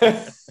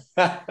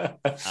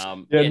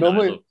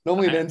 Normally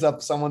it ends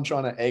up someone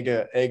trying to egg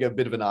a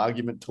bit of an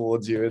argument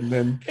towards you, and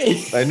then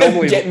they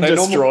normally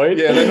destroyed.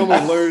 They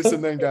normally lose,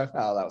 and then go,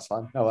 "Oh, that was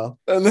fun. Oh well."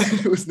 And then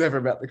it was never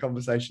about the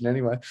conversation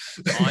anyway.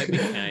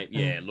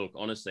 Look,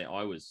 honestly,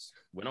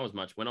 when I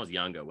was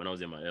younger, when I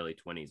was in my early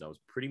 20s, I was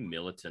pretty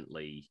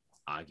militantly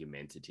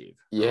argumentative.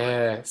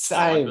 Same.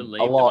 So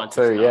a lot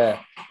too.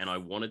 And I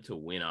wanted to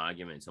win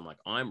arguments. I'm like,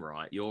 I'm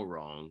right, you're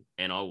wrong,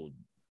 and I will,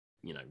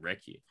 wreck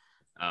you.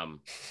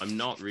 I'm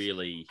not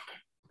really.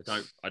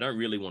 I don't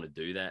really want to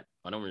do that.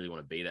 I don't really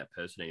want to be that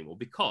person anymore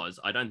because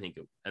I don't think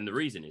and the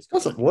reason is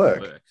doesn't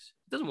work. It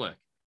doesn't work.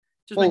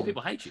 Just make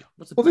people hate you.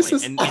 What's the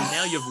point? And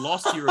now you've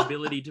lost your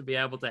ability to be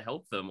able to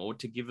help them or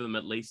to give them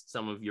at least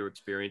some of your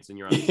experience and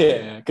your own.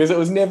 Yeah, because it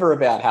was never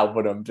about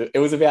helping them. It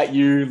was about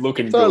you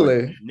looking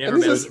good. Never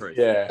about the truth.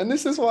 Yeah. And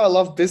this is why I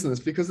love business,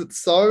 because it's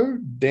so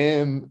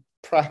damn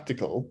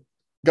practical.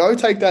 Go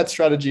take that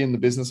strategy in the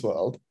business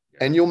world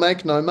and you'll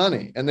make no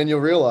money. And then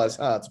you'll realize,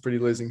 it's a pretty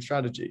losing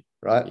strategy,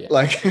 right? Yeah.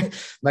 Like,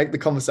 make the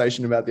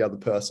conversation about the other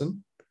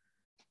person.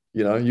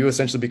 You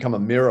essentially become a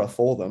mirror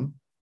for them.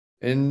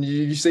 And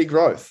you see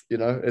growth,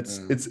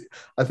 it's,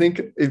 I think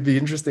it'd be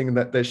interesting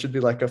that there should be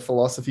like a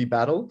philosophy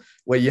battle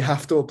where you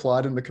have to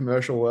apply it in the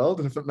commercial world.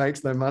 And if it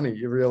makes no money,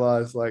 you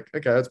realize like,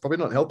 okay, it's probably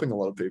not helping a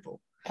lot of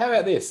people. How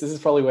about this? This is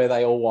probably where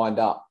they all wind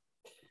up.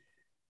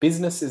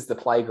 Business is the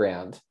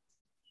playground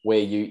where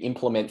you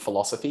implement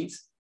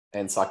philosophies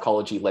and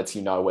psychology lets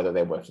you know whether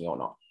they're working or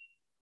not.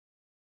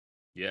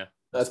 Yeah.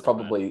 That's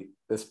pretty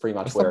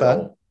much where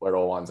it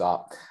all winds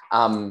up.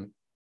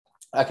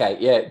 Okay.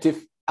 Yeah.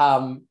 Diff,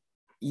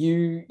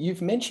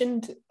 You've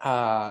mentioned,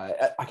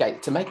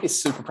 to make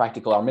this super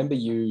practical, I remember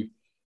you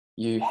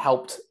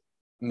helped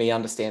me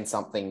understand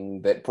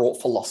something that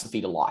brought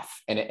philosophy to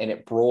life, and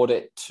it brought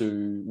it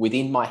to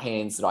within my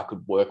hands that I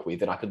could work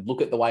with, and I could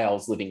look at the way I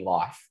was living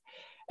life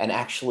and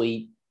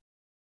actually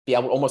be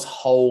able to almost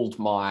hold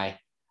my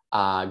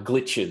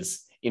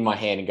glitches in my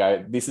hand and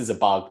go, this is a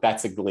bug,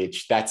 that's a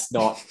glitch, that's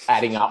not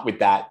adding up with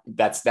that,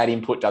 that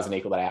input doesn't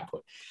equal that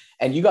output.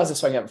 And you guys have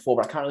spoken about it before,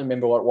 but I can't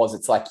remember what it was.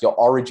 It's like your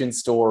origin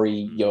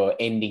story, your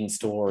ending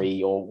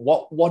story, or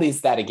what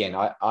is that again?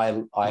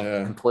 I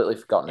completely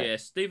forgotten it. Yeah,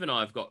 Steve and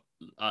I have got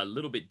a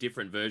little bit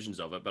different versions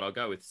of it, but I'll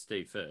go with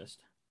Steve first.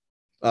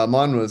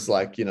 Mine was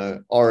like,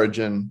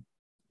 origin,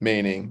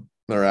 meaning,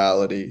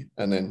 morality,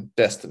 and then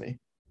destiny.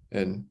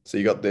 And so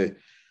you got the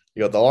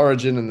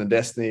origin and the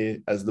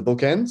destiny as the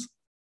bookends.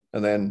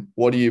 And then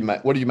what do you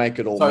make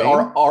it all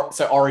mean?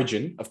 So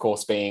origin, of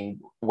course, being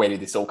where did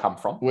this all come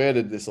from? Where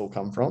did this all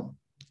come from?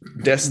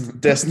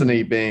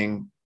 Destiny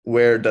being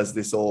where does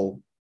this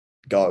all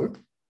go?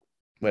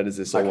 Where does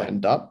this all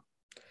end up?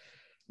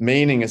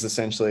 Meaning is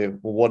essentially,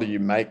 well, what do you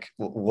make?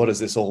 What does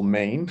this all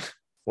mean?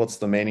 What's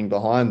the meaning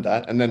behind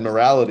that? And then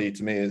morality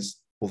to me is,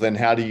 well, then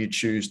how do you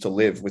choose to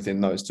live within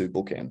those two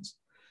bookends?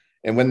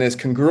 And when there's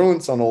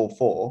congruence on all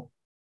four,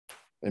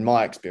 in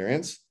my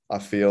experience, I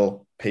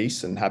feel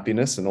peace and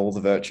happiness and all the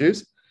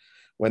virtues.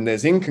 When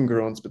there's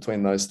incongruence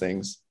between those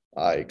things,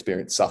 I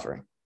experience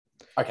suffering.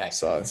 Okay,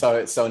 so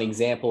an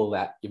example of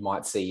that you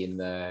might see in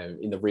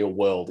the real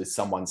world is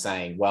someone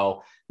saying,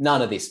 "Well,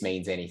 none of this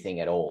means anything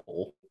at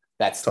all.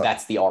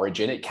 That's the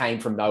origin. It came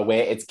from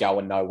nowhere. It's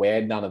going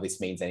nowhere. None of this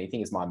means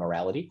anything." Is my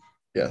morality?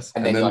 Yes.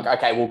 And then you're like,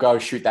 "Okay, we'll go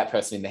shoot that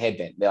person in the head."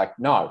 Then they're like,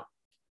 "No."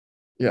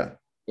 Yeah.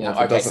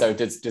 Okay, so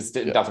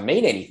it doesn't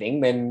mean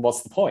anything. Then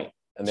what's the point?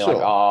 And they're like,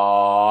 "Oh,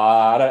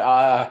 I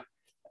don't."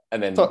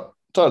 And then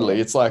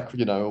totally, it's like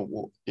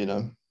I'll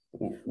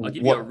give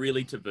you a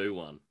really taboo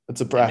one.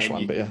 It's a brash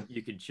one, but yeah,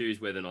 you can choose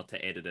whether or not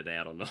to edit it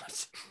out or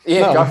not.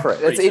 Yeah, go for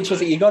it. It's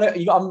interesting. You got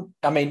to.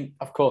 I mean,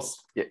 of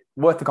course,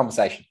 worth the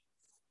conversation.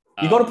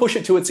 You got to push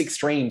it to its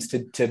extremes to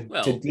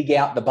dig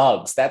out the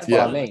bugs. That's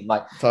what I mean.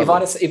 Like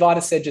totally. if I'd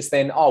have said just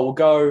then, "Oh, we'll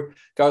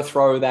go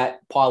throw that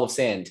pile of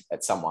sand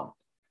at someone,"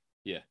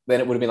 then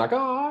it would have been like,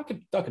 "Oh, I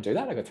could do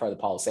that. I could throw the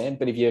pile of sand."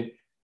 But if you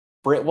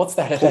what's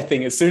that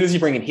thing? As soon as you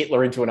bring in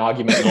Hitler into an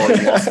argument, you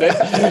already lost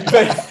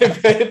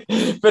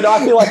it. But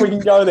I feel like we can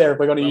go there if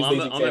we're going to use these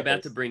examples. I'm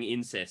about to bring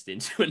incest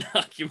into an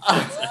argument.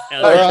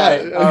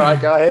 Okay, all right,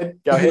 go ahead.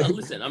 Well,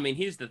 listen, I mean,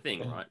 here's the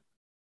thing, right?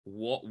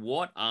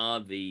 What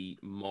are the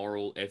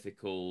moral,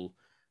 ethical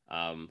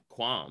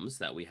qualms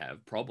that we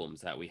have,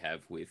 problems that we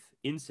have with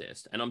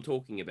incest? And I'm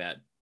talking about,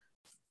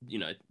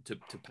 to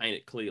paint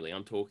it clearly,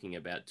 I'm talking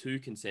about two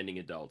consenting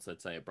adults,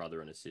 let's say a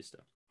brother and a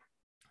sister,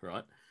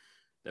 right?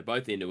 They're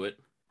both into it.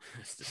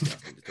 It's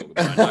disgusting to talk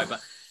about, I know,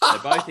 but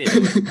they're both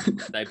into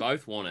it. They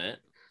both want it.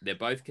 They're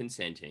both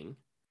consenting.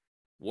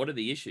 What are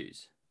the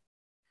issues?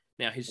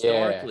 Now,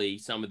 historically,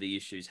 some of the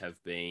issues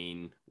have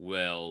been,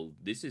 well,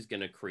 this is going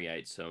to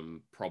create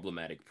some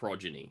problematic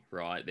progeny,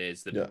 right?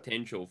 There's the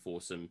potential for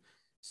some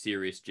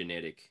serious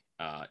genetic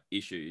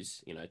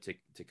issues,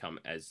 to come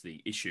as the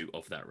issue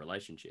of that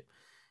relationship.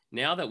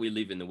 Now that we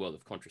live in the world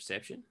of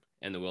contraception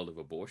and the world of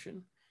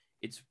abortion,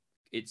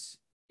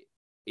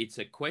 it's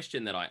a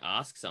question that I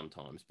ask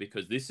sometimes,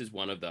 because this is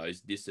one of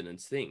those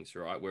dissonance things,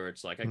 right? Where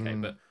it's like, okay,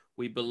 but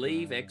we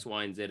believe X,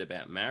 Y, and Z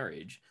about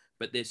marriage,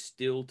 but there's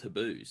still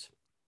taboos.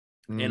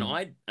 And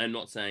I am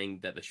not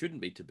saying that there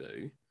shouldn't be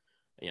taboo.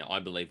 I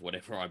believe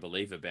whatever I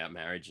believe about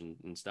marriage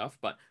and stuff.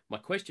 But my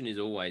question is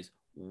always,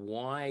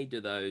 why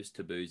do those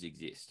taboos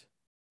exist?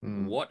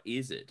 What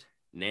is it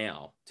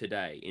now,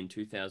 today, in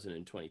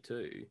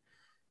 2022,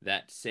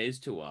 that says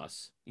to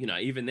us,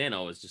 even then I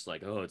was just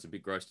like, oh, it's a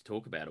bit gross to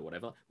talk about or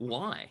whatever.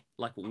 Why?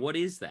 Like, what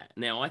is that?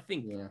 Now, I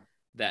think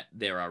that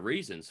there are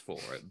reasons for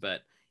it,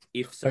 but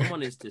if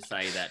someone is to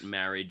say that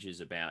marriage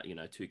is about,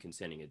 two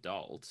consenting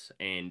adults,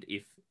 and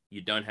if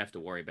you don't have to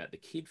worry about the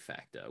kid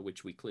factor,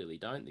 which we clearly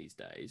don't these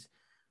days,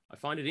 I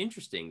find it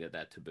interesting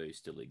that taboo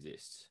still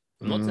exists.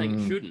 I'm not saying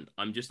it shouldn't.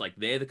 I'm just like,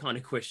 they're the kind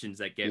of questions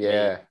that get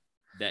me.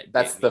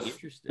 That's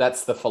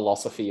the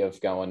philosophy of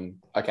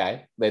going,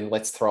 okay, then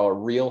let's throw a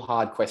real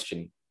hard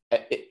question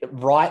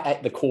right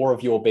at the core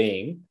of your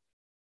being.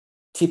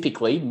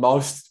 Typically,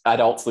 most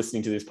adults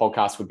listening to this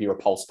podcast would be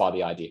repulsed by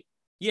the idea.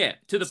 Yeah,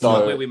 to the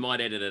point where we might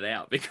edit it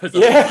out, because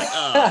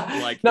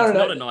it's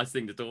not a nice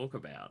thing to talk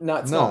about. No,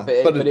 it's not.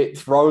 But it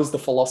throws the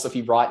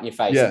philosophy right in your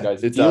face and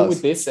goes, deal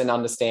with this and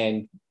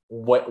understand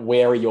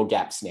where are your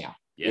gaps now.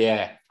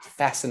 Yeah,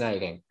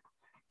 fascinating.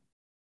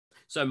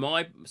 So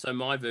my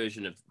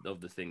version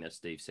of the thing that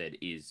Steve said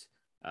is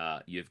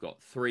you've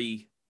got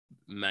three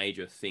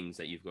major things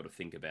that you've got to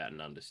think about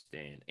and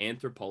understand.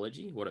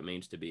 Anthropology, what it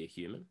means to be a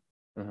human.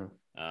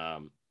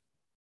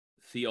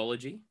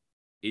 Theology,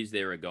 is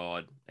there a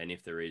God? And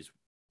if there is,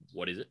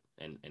 what is it?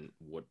 And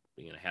what,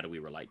 how do we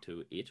relate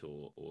to it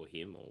or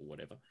him or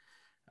whatever?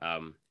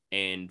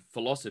 And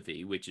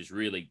philosophy, which is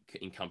really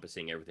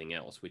encompassing everything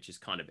else, which is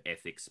kind of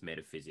ethics,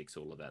 metaphysics,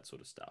 all of that sort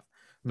of stuff.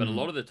 But a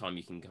lot of the time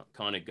you can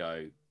kind of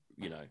go,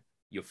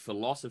 your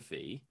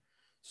philosophy,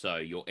 so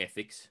your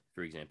ethics,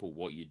 for example,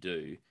 what you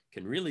do,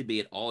 can really be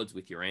at odds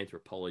with your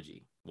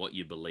anthropology, what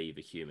you believe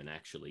a human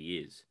actually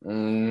is,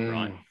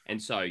 right?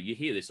 And so you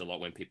hear this a lot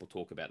when people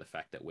talk about the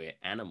fact that we're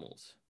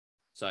animals.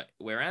 So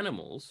we're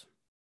animals,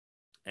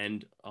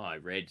 and I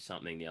read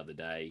something the other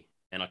day,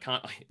 and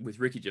with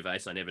Ricky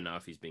Gervais, I never know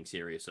if he's being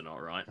serious or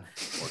not, right? Or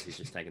if he's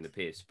just taking the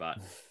piss. But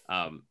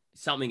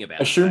something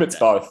about Assume it's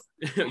both.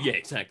 Yeah,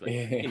 exactly.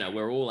 Yeah. You know,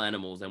 we're all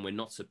animals and we're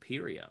not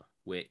superior.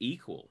 We're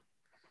equal.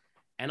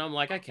 And I'm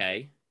like,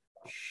 okay,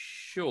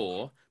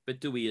 sure, but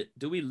do we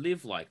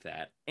live like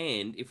that?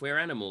 And if we're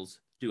animals,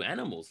 do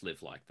animals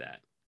live like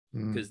that?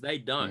 Because they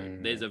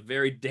don't. There's a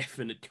very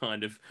definite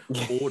kind of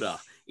order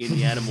in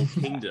the animal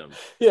kingdom.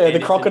 Yeah, And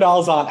the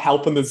crocodiles aren't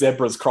helping the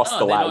zebras cross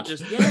the they're lake. not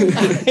just,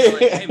 They're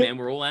like, hey, man,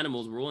 we're all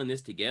animals. We're all in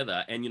this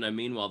together. And, you know,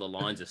 meanwhile, the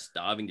lions are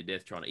starving to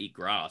death trying to eat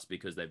grass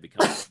because they've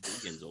become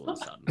vegans all of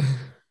a sudden.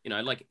 You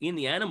know, like in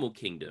the animal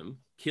kingdom,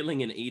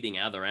 killing and eating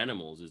other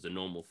animals is a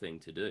normal thing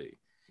to do.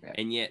 Yeah.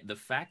 And yet the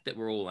fact that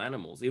we're all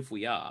animals, if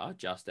we are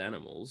just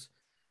animals,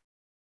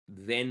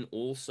 then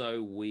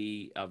also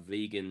we are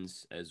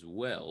vegans as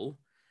well.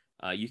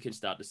 You can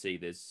start to see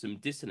there's some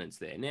dissonance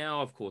there.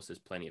 Now, of course, there's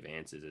plenty of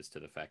answers as to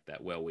the fact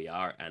that, well, we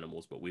are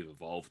animals, but we've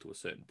evolved to a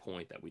certain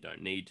point that we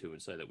don't need to,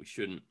 and so that we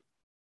shouldn't,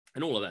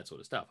 and all of that sort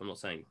of stuff. I'm not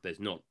saying there's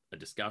not a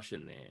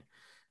discussion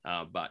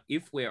there, but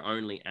if we're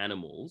only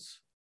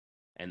animals,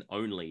 and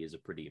only is a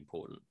pretty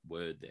important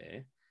word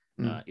there,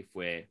 if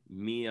we're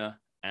mere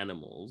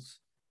animals,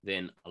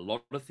 then a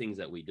lot of things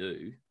that we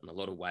do, and a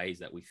lot of ways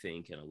that we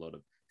think, and a lot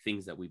of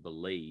things that we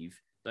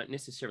believe don't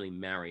necessarily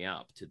marry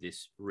up to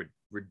this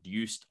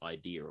reduced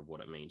idea of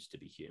what it means to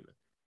be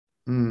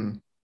human.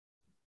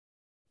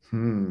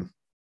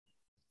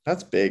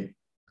 That's big.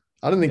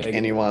 I don't think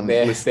anyone.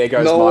 There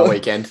goes my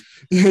weekend.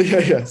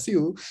 Yeah. See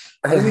you.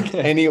 I don't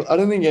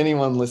think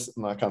anyone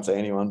listen. I can't say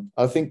anyone.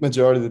 I think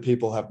majority of the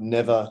people have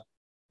never,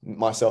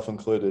 myself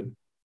included,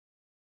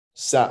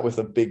 sat with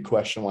a big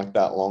question like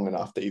that long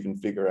enough to even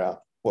figure out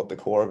what the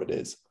core of it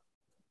is.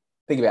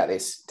 Think about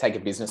this. Take a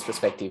business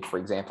perspective, for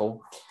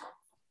example.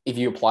 If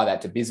you apply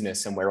that to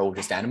business and we're all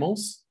just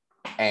animals,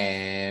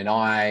 and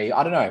I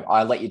don't know,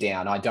 I let you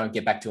down. I don't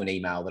get back to an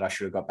email that I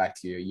should have got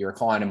back to you. You're a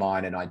client of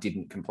mine and I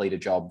didn't complete a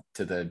job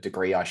to the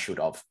degree I should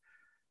have.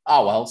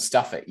 Oh, well,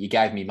 stuff it. You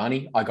gave me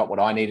money. I got what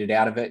I needed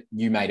out of it.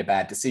 You made a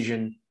bad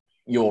decision.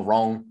 You're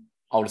wrong.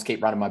 I'll just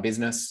keep running my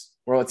business.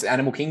 Well, it's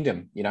animal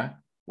kingdom, you know,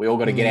 we all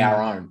got to get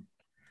our own.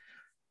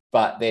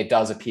 But there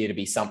does appear to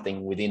be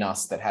something within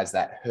us that has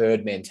that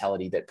herd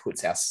mentality that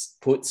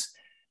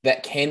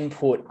that can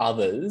put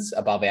others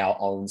above our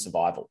own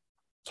survival.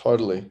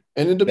 Totally.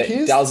 And it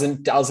appears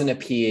doesn't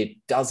appear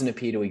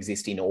to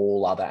exist in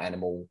all other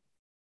animal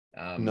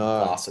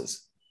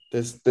classes.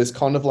 There's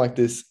kind of like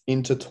this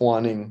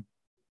intertwining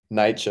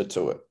nature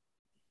to it.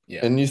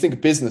 Yeah. And you think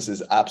business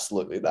is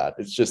absolutely that.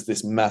 It's just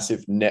this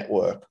massive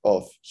network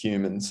of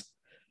humans.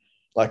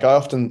 Like I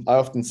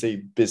often see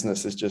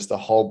business as just a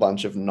whole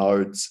bunch of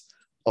nodes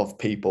of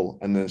people,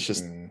 and then it's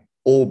just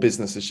all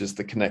business is just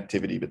the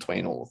connectivity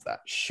between all of that.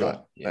 Sure. Right?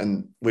 Yeah.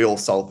 And we all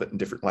solve it in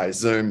different ways.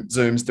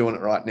 Zoom's doing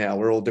it right now.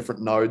 We're all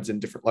different nodes in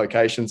different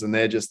locations, and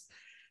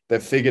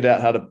they've figured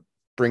out how to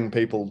bring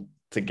people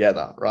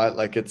together, right?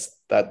 Like it's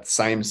that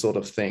same sort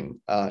of thing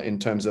in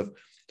terms of,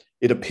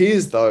 it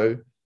appears though,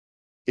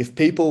 if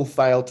people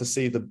fail to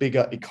see the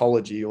bigger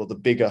ecology or the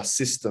bigger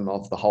system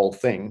of the whole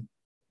thing,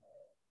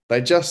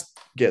 they just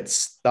get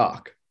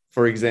stuck.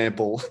 For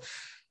example,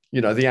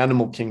 you know, the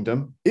animal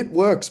kingdom, it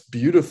works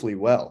beautifully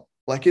well.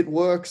 Like it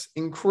works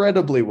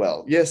incredibly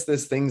well. Yes,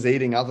 there's things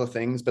eating other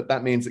things, but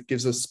that means it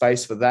gives us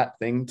space for that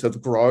thing to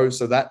grow.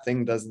 So that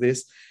thing does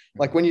this.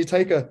 Like when you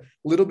take a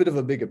little bit of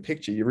a bigger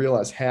picture, you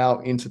realize how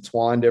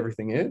intertwined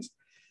everything is.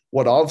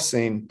 What I've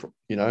seen,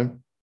 you know,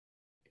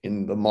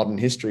 in the modern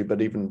history,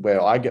 but even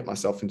where I get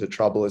myself into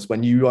trouble is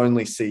when you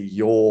only see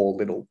your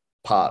little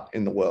part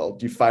in the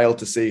world. You fail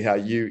to see how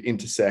you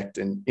intersect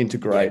and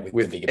integrate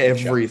with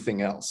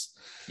everything else.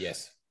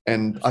 Yes.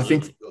 And Absolutely. I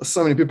think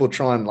so many people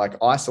try and like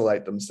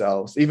isolate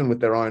themselves, even with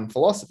their own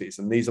philosophies.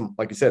 And these are,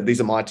 like you said,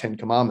 these are my 10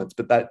 commandments,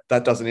 but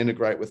that doesn't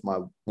integrate with my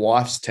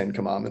wife's 10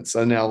 commandments.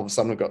 So now all of a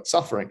sudden I've got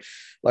suffering.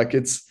 Like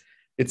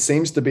it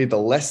seems to be the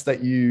less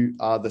that you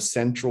are the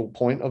central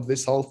point of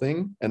this whole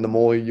thing, and the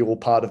more you're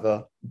part of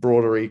a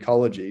broader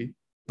ecology,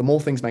 the more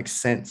things make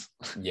sense.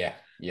 Yeah.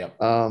 Yep.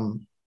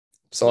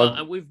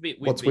 So we've been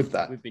with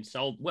that? We've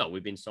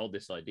been sold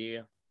this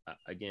idea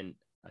again.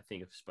 I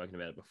think I've spoken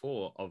about it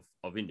before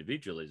of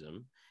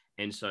individualism.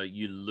 And so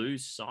you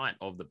lose sight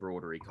of the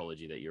broader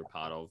ecology that you're a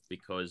part of,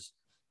 because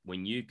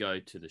when you go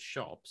to the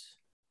shops,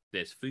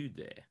 there's food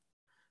there,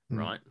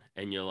 right?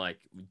 And you're like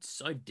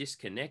so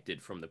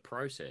disconnected from the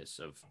process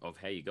of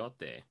how you got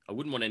there. I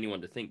wouldn't want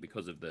anyone to think,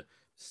 because of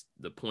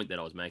the point that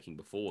I was making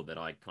before, that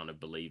I kind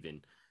of believe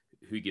in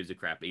who gives a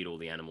crap, eat all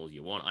the animals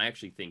you want. I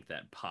actually think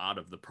that part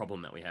of the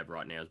problem that we have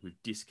right now is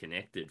we've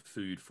disconnected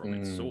food from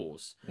its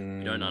source.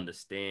 We don't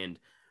understand.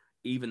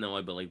 Even though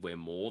I believe we're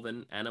more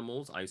than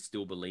animals, I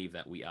still believe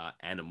that we are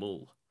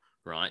animal,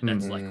 right?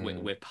 That's like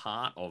we're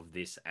part of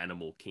this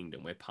animal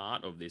kingdom. We're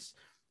part of this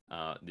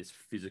this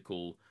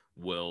physical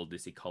world,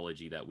 this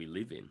ecology that we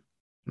live in.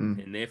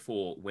 And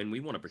therefore, when we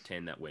want to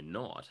pretend that we're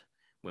not,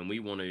 when we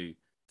want to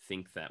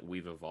think that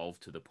we've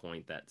evolved to the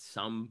point that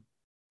some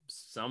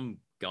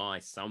guy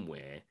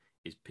somewhere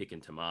is picking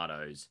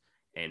tomatoes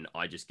and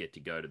I just get to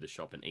go to the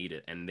shop and eat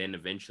it. And then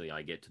eventually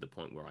I get to the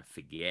point where I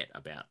forget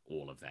about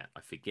all of that.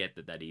 I forget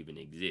that that even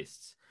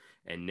exists.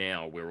 And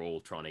now we're all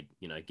trying to,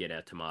 you know, get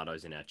our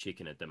tomatoes and our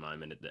chicken at the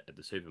moment at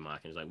the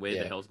supermarket. It's like, where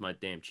the hell's my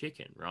damn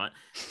chicken, right?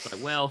 It's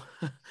like, well,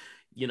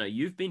 you know,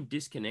 you've been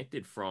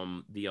disconnected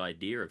from the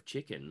idea of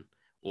chicken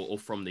or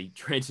from the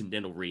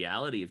transcendental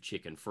reality of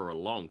chicken for a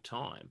long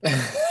time.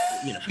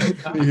 You know,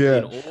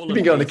 you've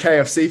been going to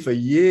KFC for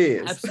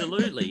years.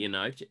 Absolutely, you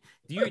know.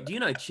 Do you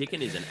know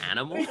chicken is an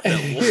animal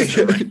that walks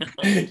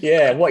around?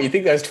 Yeah, what, you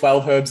think those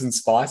 12 herbs and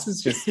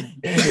spices just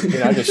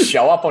just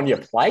show up on your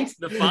plate?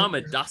 The farmer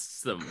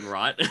dusts them,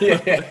 right?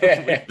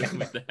 Yeah.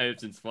 with the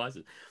herbs and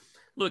spices.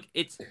 Look,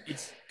 it's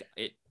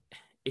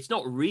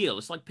not real.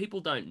 It's like people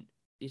don't.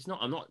 It's not.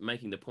 I'm not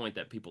making the point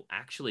that people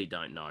actually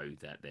don't know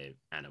that they're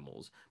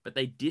animals, but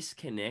they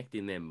disconnect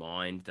in their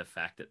mind the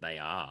fact that they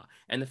are,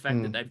 and the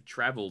fact that they've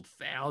traveled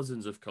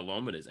thousands of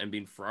kilometers and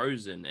been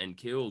frozen and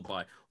killed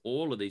by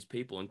all of these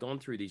people and gone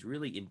through these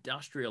really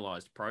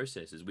industrialized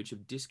processes, which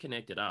have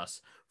disconnected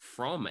us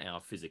from our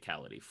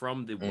physicality,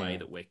 from the way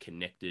that we're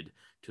connected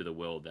to the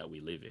world that we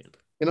live in.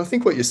 And I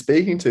think what you're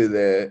speaking to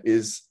there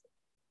is,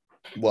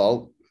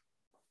 well,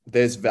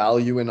 there's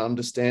value in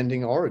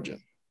understanding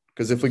origin.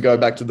 Because if we go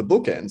back to the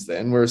bookends,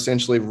 then we're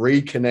essentially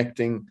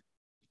reconnecting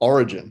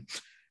origin.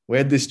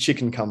 Where'd this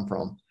chicken come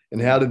from? And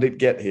how did it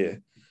get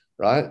here?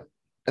 Right?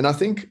 And I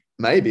think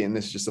maybe, and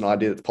this is just an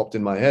idea that's popped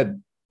in my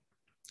head,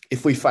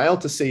 if we fail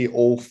to see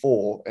all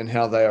four and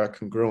how they are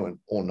congruent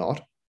or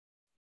not,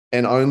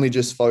 and only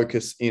just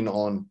focus in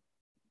on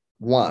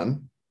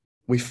one,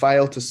 we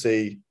fail to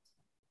see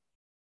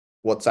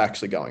what's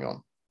actually going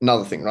on.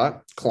 Another thing, right?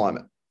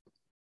 Climate.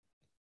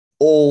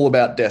 All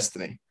about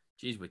destiny.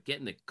 Geez, we're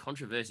getting the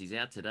controversies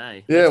out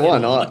today. Yeah, why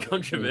not?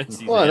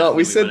 Why not?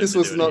 We said this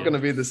was not going to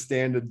be the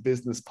standard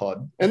business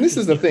pod. And this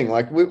is the thing,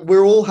 like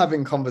we're all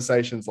having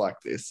conversations like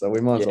this, so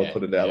we might as well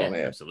put it out on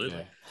air. Absolutely.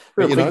 Yeah.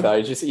 Real quick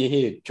though, just you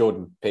hear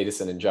Jordan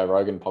Peterson and Joe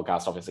Rogan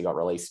podcast obviously got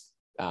released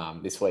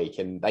this week,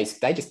 and they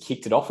just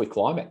kicked it off with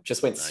climate.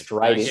 Just went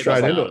straight into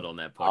it on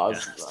that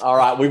podcast. All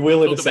right, we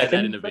will in a About second.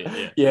 that in a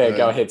bit, yeah,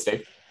 go ahead,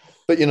 Steve.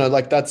 But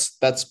like that's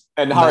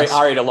and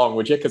hurry it along,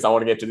 would you? Because I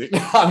want to get to this.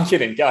 I'm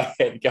kidding. Go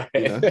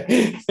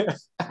ahead.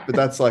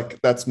 But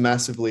that's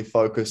massively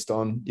focused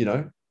on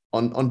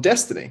on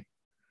destiny.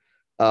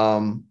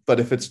 But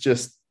if it's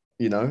just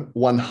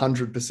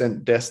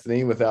 100%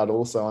 destiny without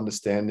also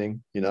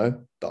understanding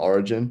the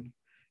origin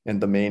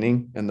and the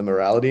meaning and the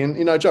morality,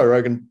 and Joe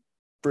Rogan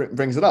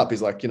brings it up.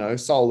 He's like,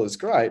 soul is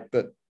great,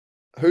 but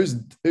who's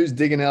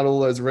digging out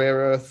all those rare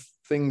earth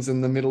things in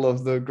the middle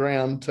of the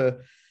ground to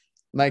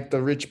make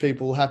the rich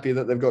people happy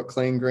that they've got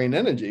clean green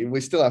energy? We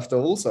still have to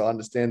also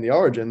understand the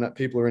origin, that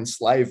people are in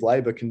slave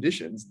labor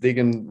conditions,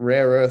 digging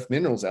rare earth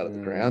minerals out of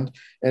the ground,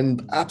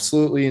 and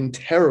absolutely in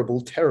terrible,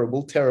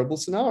 terrible, terrible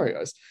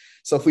scenarios.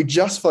 So if we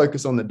just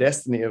focus on the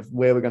destiny of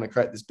where we're going to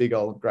create this big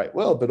old great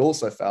world, but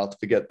also fail to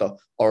forget the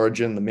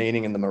origin, the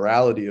meaning, and the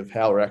morality of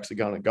how we're actually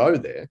going to go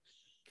there,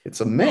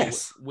 it's a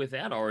mess. Well,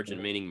 without origin,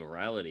 meaning,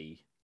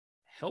 morality,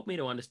 help me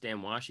to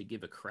understand why I should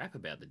give a crap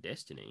about the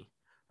destiny.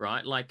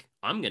 Right? Like,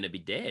 I'm going to be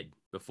dead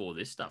before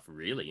this stuff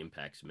really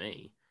impacts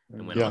me.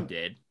 And when I'm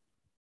dead,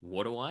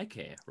 what do I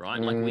care?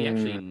 Right? Like, we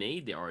actually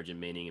need the origin,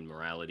 meaning, and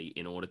morality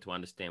in order to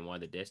understand why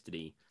the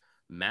destiny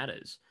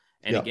matters.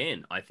 And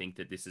again, I think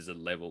that there's a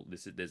level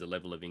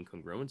of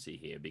incongruency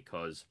here,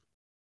 because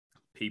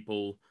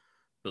people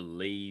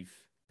believe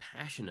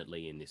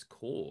passionately in this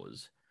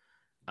cause,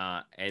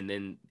 and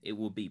then it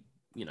will be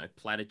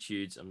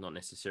platitudes. I'm not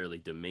necessarily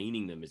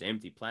demeaning them as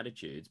empty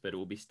platitudes, but it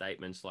will be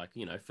statements like,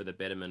 for the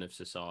betterment of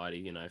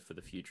society, for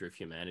the future of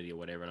humanity or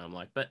whatever. And I'm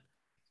like, but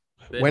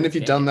when have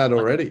you done that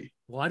already?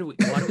 Why do we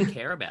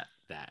care about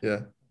that? Yeah.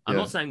 I'm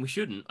not saying we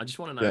shouldn't. I just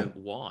want to know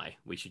why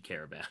we should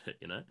care about it,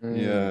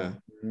 Yeah.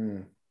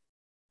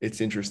 It's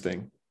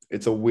interesting.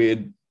 It's a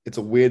weird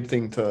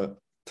thing to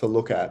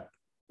look at.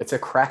 It's a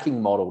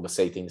cracking model to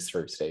see things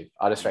through, Steve.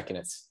 I just reckon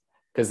it's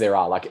because there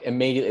are, like,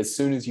 immediately, as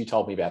soon as you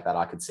told me about that,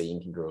 I could see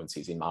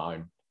incongruencies in my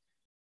own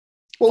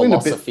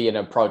philosophy and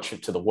approach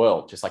to the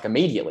world. Just like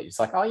immediately, it's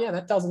like, oh yeah,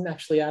 that doesn't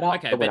actually add up.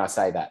 Okay, but when I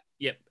say that,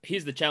 yep.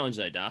 Here's the challenge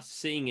though, Dust.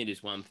 Seeing it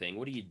is one thing.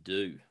 What do you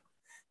do?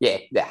 Yeah.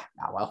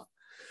 Oh, well.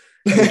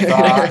 I'll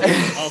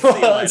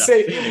see you later.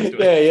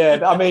 See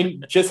you I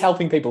mean, just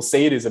helping people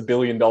see it is $1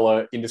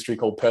 billion industry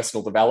called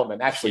personal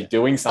development. Actually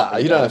doing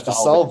something. You don't have to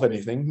solve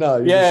anything.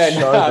 No.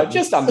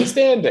 Just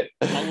understand it.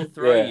 I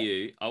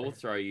will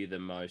throw you the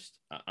most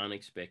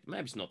unexpected.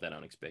 Maybe it's not that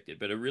unexpected,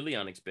 but a really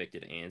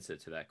unexpected answer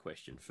to that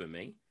question for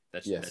me.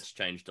 That's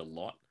changed a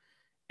lot,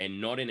 and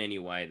not in any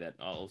way that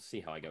I'll see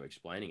how I go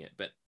explaining it.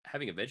 But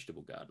having a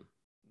vegetable garden,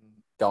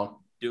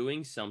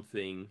 doing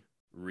something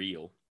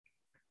real,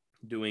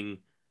 doing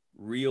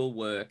real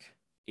work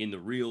in the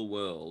real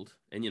world.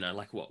 And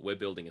like what we're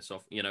building a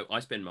I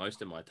spend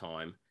most of my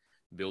time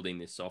building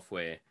this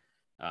software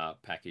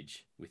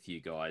package with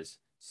you guys,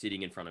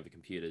 sitting in front of a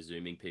computer,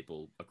 zooming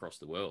people across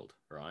the world,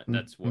 right?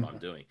 That's what I'm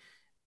doing.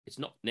 It's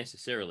not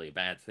necessarily a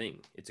bad thing.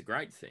 It's a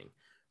great thing.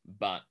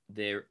 but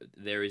there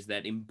is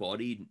that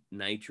embodied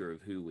nature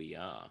of who we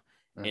are.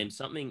 And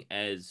something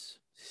as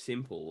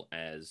simple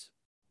as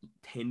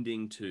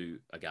tending to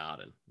a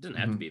garden. It doesn't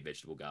have to be a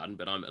vegetable garden,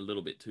 but I'm a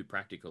little bit too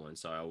practical. And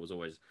so I was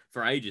always,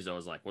 for ages, I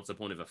was like, what's the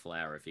point of a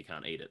flower if you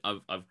can't eat it?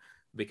 I've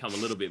become a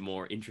little bit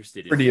more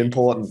interested in pretty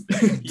important.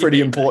 Pretty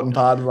important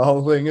part of the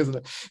whole thing, isn't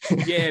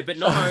it? Yeah, but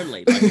not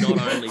only.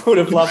 Not only. Would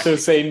have loved to have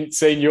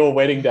seen your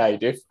wedding day,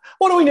 Diff.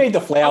 What do we need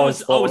the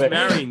flowers for? I was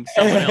marrying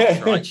someone else,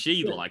 right?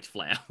 She liked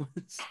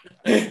flowers.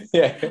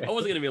 Yeah. I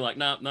wasn't going to be like,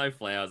 no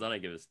flowers. I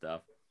don't give a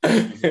stuff.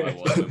 That's who I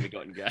was when we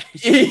got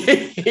engaged.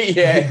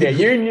 yeah,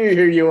 you knew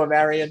who you were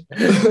marrying.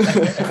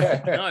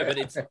 No, but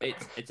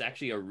it's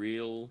actually a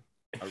real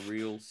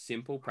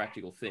simple,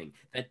 practical thing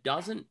that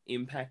doesn't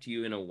impact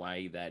you in a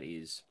way that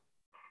is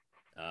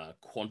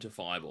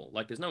quantifiable.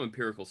 Like, there's no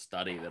empirical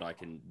study that I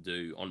can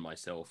do on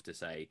myself to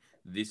say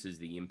this is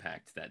the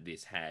impact that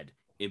this had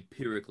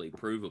empirically,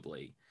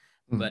 provably.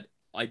 But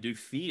I do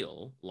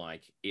feel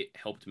like it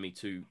helped me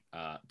to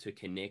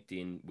connect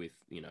in with,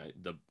 you know,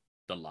 the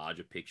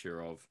larger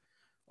picture of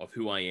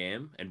who I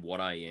am and what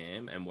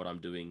I'm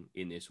doing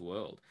in this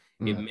world.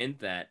 It meant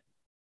that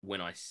when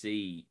I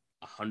see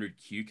 100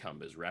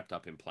 cucumbers wrapped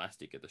up in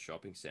plastic at the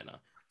shopping center,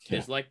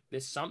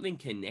 there's something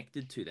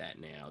connected to that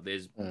now.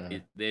 There's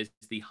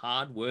the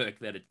hard work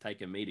that it's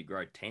taken me to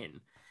grow 10,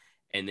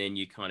 and then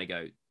you kind of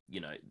go, you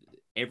know,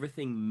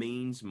 everything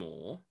means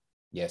more.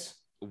 Yes.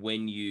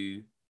 When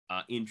you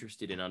are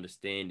interested in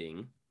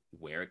understanding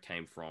where it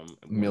came from,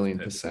 and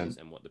 $1,000,000%,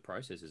 and what the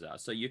processes are.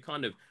 So you're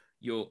kind of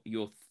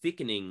you're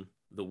thickening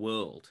the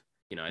world.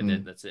 You know,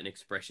 that's an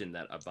expression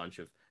that a bunch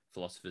of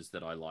philosophers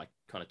that I like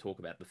kind of talk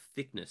about, the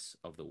thickness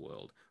of the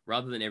world,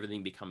 rather than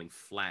everything becoming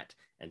flat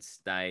and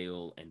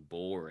stale and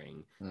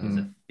boring. There's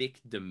a thick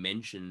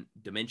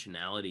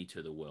dimensionality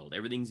to the world.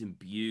 Everything's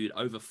imbued,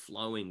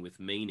 overflowing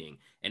with meaning,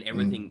 and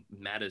everything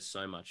matters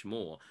so much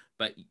more.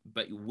 But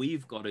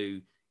we've got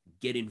to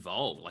get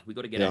involved. Like, we've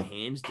got to get our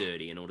hands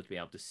dirty in order to be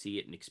able to see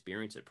it and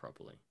experience it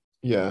properly.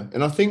 Yeah,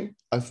 and I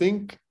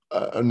think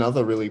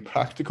another really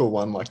practical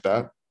one like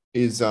that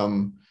is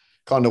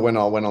kind of when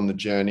I went on the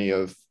journey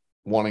of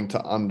wanting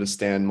to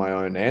understand my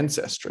own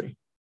ancestry.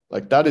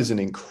 Like, that is an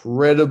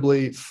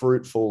incredibly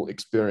fruitful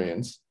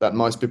experience that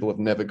most people have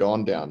never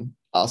gone down,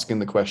 asking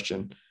the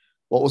question,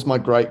 what was my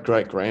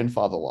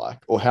great-great-grandfather like?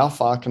 Or how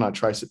far can I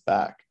trace it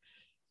back?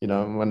 You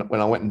know,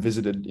 when I went and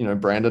visited, you know,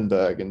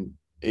 Brandenburg and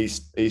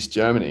East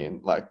Germany,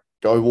 and like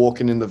go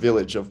walking in the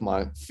village of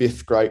my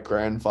 5th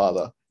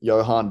great-grandfather,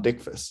 Johann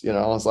Dickfuss, you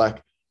know, I was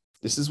like,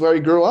 this is where he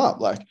grew up.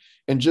 Like,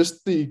 and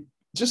just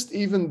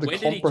even the when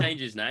did he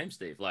change his name,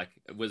 Steve? Like,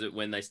 was it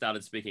when they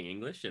started speaking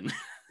English? And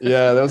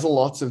yeah, there was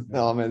lots of,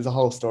 oh man, there's a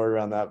whole story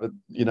around that. But,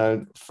 you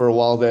know, for a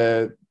while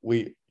there,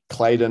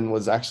 Clayton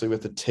was actually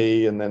with a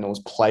T, and then it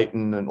was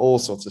Clayton and all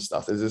sorts of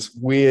stuff. There's this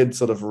weird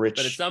sort of rich.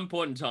 But at some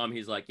point in time,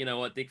 he's like, you know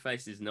what,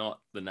 Dickface is not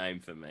the name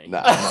for me.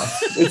 No.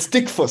 It's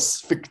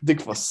Dickfuss.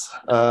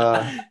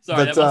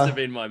 Sorry, that must have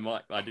been my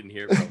mic. I didn't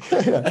hear it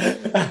properly.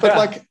 Yeah. But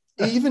like,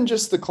 even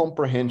just the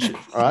comprehension,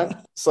 right?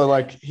 So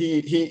like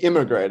he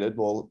immigrated,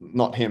 well,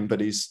 not him, but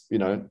he's, you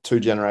know, 2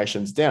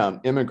 generations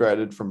down,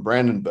 immigrated from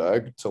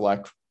Brandenburg to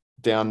like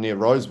down near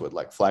Rosewood,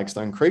 like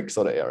Flagstone Creek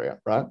sort of area,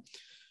 right?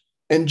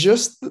 And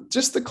just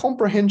the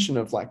comprehension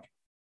of like,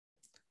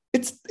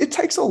 it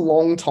takes a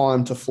long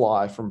time to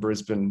fly from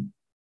Brisbane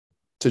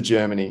to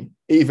Germany,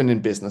 even in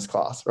business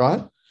class,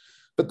 right?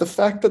 But the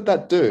fact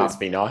that dude must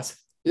be nice.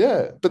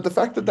 Yeah, but the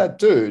fact that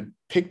dude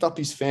picked up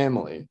his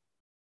family,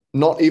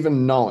 not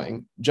even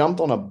knowing, jumped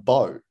on a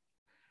boat,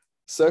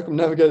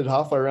 circumnavigated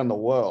halfway around the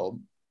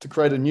world to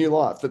create a new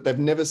life that they've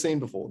never seen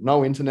before.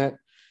 No internet,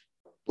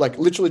 like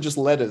literally just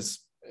letters.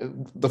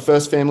 The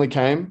first family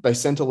came, they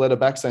sent a letter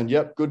back saying,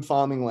 yep, good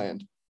farming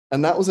land.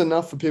 And that was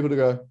enough for people to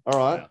go, all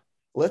right,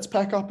 let's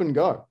pack up and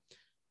go.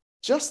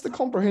 Just the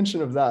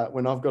comprehension of that,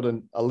 when I've got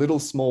a little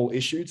small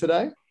issue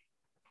today,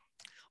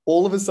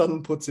 all of a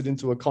sudden puts it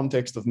into a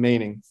context of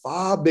meaning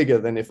far bigger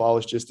than if I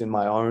was just in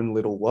my own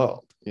little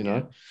world, you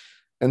know?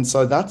 And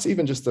so that's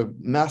even just a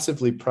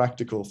massively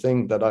practical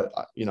thing that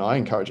I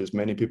encourage as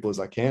many people as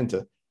I can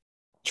to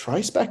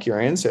trace back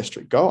your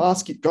ancestry. Go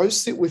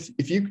sit with,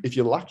 if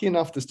you're lucky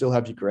enough to still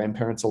have your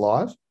grandparents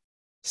alive,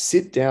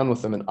 sit down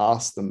with them and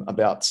ask them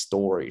about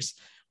stories.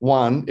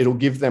 One, it'll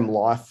give them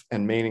life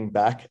and meaning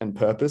back and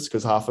purpose,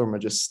 because half of them are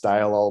just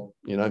stale old,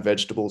 you know,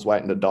 vegetables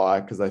waiting to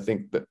die because they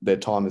think that their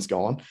time is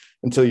gone,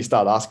 until you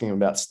start asking them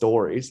about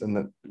stories and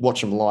then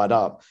watch them light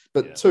up.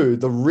 But 2,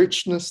 the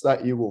richness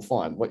that you will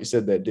find, what you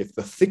said there, Diff,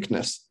 the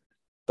thickness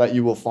that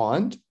you will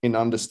find in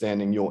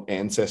understanding your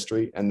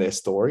ancestry and their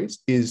stories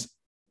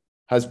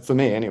has, for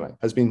me anyway,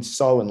 has been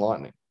so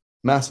enlightening,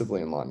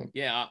 massively enlightening.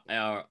 Yeah,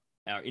 our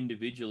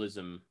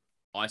individualism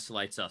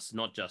isolates us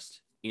not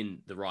just in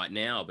the right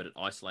now, but it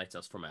isolates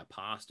us from our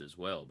past as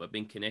well. But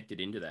being connected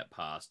into that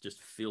past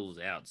just fills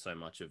out so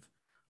much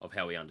of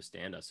how we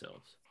understand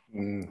ourselves.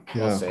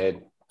 Well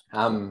said.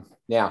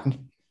 Now,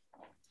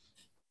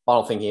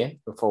 final thing here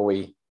before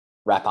we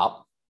wrap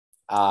up.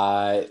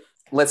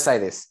 Let's say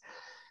this.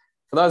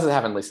 For those that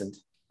haven't listened,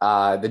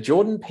 the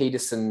Jordan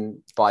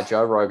Peterson by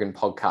Joe Rogan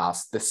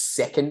podcast, the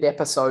second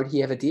episode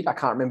he ever did, I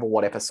can't remember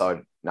what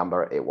episode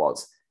number it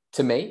was,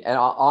 to me, and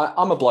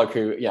I'm a bloke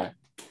who,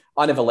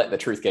 I never let the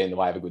truth get in the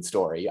way of a good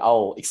story.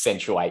 I'll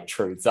accentuate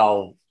truths.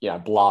 I'll,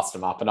 blast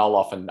them up, and I'll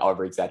often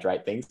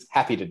over-exaggerate things.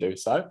 Happy to do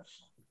so.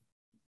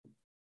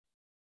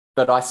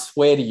 But I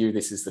swear to you,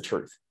 this is the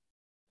truth.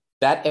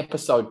 That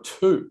episode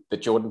 2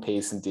 that Jordan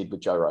Peterson did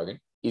with Joe Rogan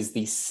is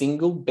the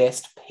single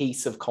best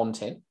piece of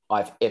content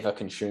I've ever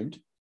consumed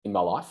in my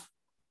life.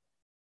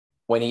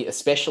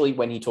 Especially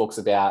when he talks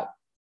about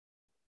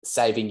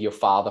saving your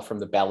father from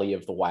the belly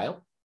of the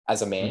whale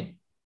as a man.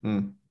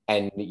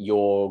 And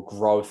your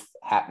growth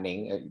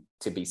happening,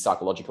 to be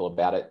psychological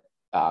about it.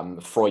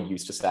 Freud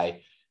used to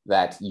say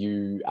that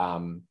you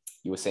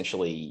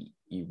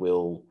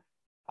will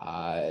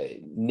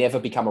never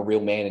become a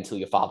real man until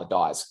your father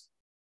dies.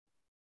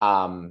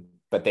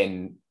 But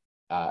then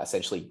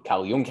essentially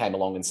Carl Jung came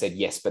along and said,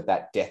 yes, but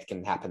that death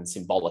can happen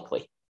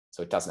symbolically.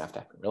 So it doesn't have to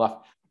happen in real life.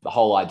 The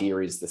whole idea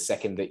is the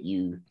second that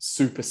you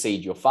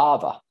supersede your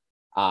father,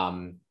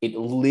 it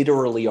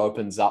literally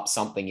opens up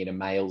something in a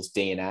male's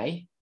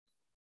DNA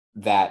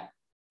that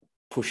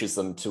pushes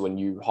them to a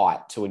new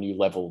height, to a new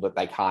level that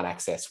they can't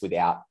access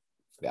without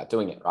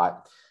doing it, right?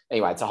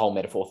 Anyway, it's a whole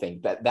metaphor thing.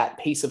 But that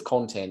piece of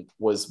content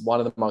was one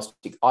of the most...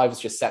 I was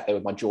just sat there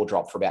with my jaw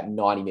dropped for about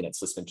 90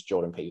 minutes listening to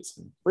Jordan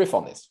Peterson riff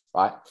on this,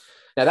 right?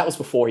 Now, that was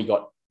before he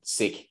got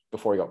sick,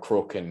 before he got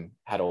crook and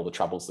had all the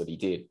troubles that he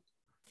did.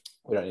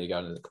 We don't need to go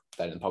into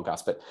that in the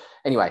podcast. But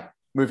anyway,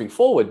 moving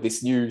forward,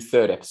 this new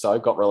third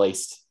episode got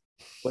released.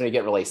 When did it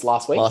get released?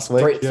 Last week? Last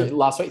week,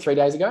 Last week, 3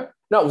 days ago?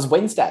 No, it was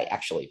Wednesday,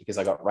 actually, because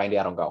I got rained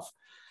out on golf.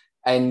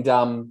 And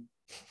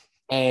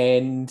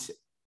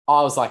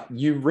I was like,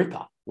 you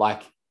ripper.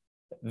 Like,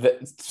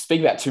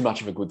 speak about too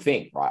much of a good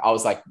thing, right? I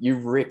was like, you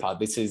ripper.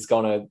 This is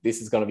gonna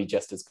be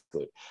just as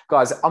good.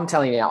 Guys, I'm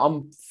telling you now,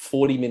 I'm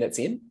 40 minutes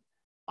in.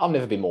 I've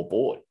never been more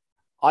bored.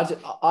 I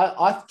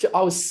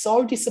was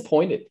so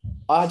disappointed.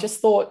 I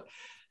just thought...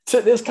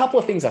 there's a couple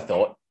of things I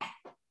thought.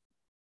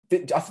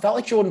 I felt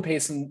like Jordan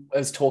Peterson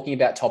was talking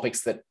about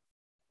topics that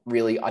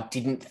really I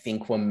didn't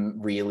think were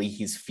really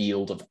his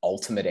field of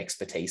ultimate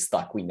expertise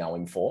like we know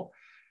him for.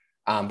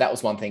 That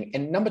was one thing.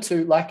 And number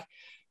two, like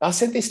I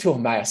sent this to a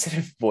mate. I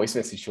sent a voice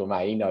message to a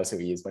mate. He knows who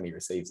he is when he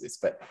receives this,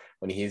 but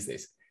when he hears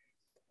this.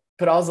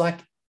 But I was like,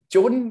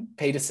 Jordan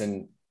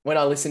Peterson, when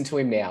I listen to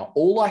him now,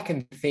 all I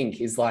can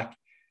think is like,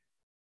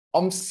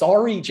 I'm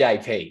sorry,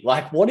 JP.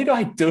 Like, what did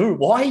I do?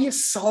 Why are you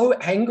so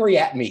angry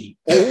at me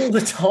all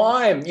the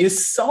time? You're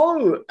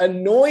so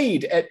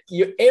annoyed at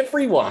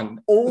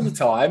everyone all the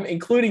time,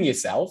 including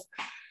yourself,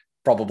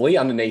 probably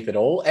underneath it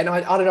all. And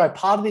I don't know,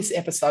 part of this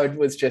episode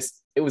was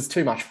just, it was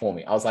too much for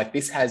me. I was like,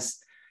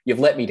 you've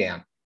let me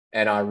down.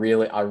 And I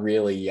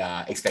really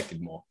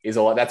expected more is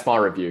all. That's my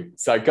review.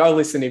 So go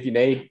listen if you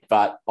need,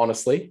 but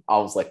honestly, I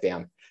was let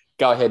down.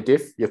 Go ahead,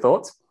 Diff, your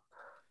thoughts?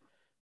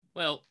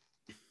 Well,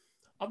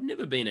 I've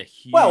never been a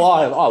huge... Well,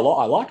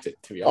 I liked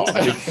it, to be honest.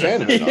 I'm a big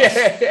fan of it.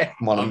 Yeah.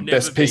 One of the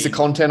best piece of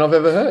content I've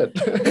ever heard.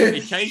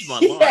 It changed my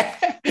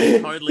life.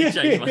 It totally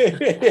changed my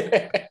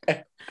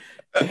life.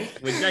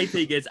 When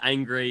JP gets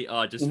angry,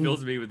 it just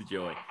fills me with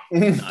joy.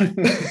 No,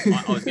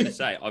 I was going to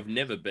say, I've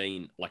never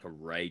been like a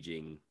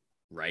raving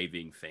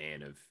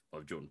fan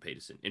of Jordan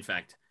Peterson. In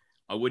fact,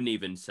 I wouldn't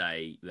even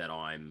say that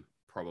I'm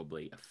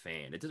probably a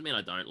fan. It doesn't mean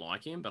I don't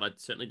like him, but I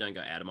certainly don't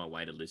go out of my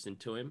way to listen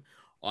to him.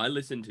 I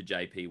listen to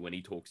JP when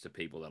he talks to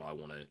people that I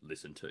want to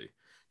listen to,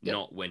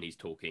 not when he's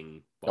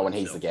talking by Not when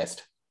himself. he's the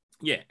guest.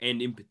 Yeah,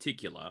 and in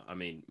particular, I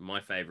mean,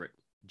 my favorite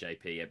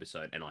JP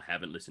episode, and I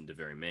haven't listened to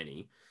very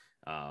many,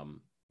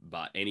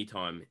 but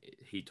anytime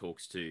he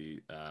talks to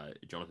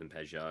Jonathan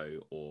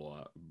Pajot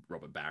or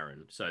Robert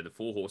Barron, so the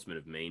Four Horsemen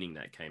of Meaning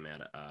that came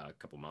out a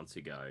couple months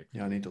ago,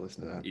 I need to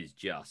listen to that. Is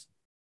just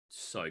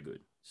so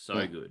good,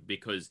 good,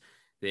 because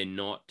they're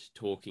not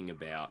talking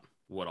about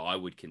what I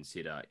would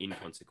consider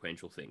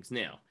inconsequential things.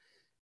 Now,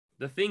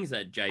 the things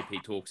that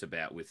JP talks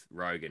about with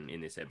Rogan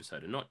in this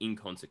episode are not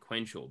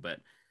inconsequential,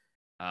 but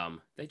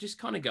they just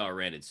kind of go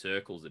around in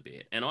circles a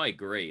bit. And I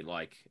agree,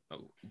 like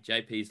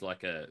JP's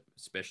like a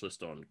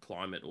specialist on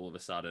climate all of a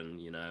sudden,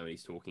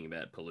 he's talking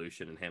about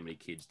pollution and how many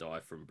kids die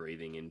from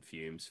breathing in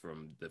fumes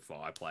from the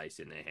fireplace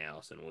in their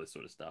house and all this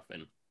sort of stuff.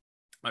 And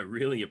I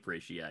really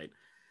appreciate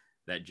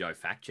that Joe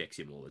fact checks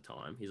him all the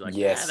time. He's like,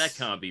 yes, that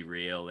can't be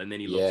real. And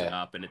then he looks it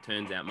up and it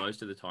turns out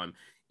most of the time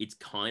it's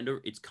kind of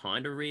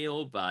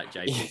real, but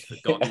JP's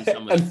forgotten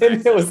some of the And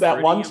then there was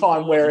that one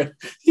time important.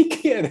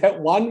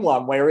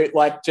 where it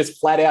like just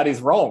flat out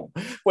is wrong,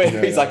 where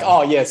he's like,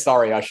 oh yeah,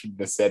 sorry, I shouldn't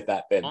have said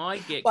that then. I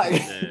get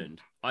concerned.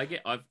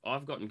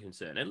 I've gotten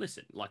concerned. And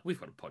listen, like we've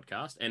got a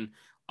podcast and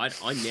I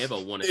never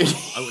want to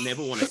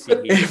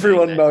sit here.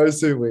 Everyone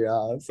knows who we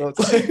are. So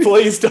it's like...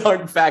 Please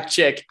don't fact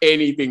check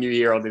anything you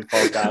hear on this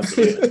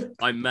podcast.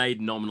 I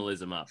made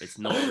nominalism up. It's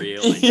not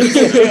real.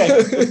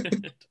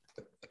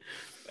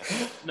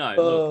 No,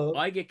 look,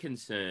 I get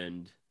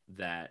concerned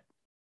that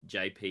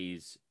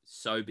JP's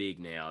so big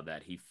now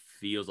that he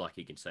feels like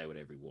he can say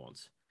whatever he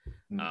wants.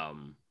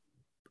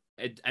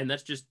 and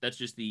that's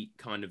just the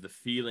kind of the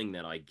feeling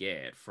that I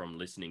get from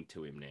listening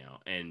to him now.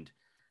 And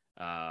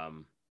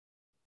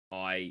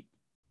I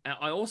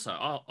also,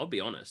 I'll be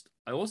honest,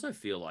 I also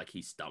feel like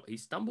he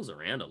stumbles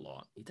around a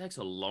lot. He takes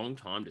a long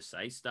time to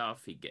say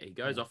stuff. He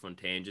goes off on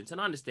tangents,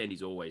 and I understand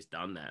he's always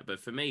done that.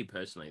 But for me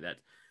personally, that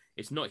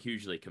it's not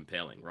hugely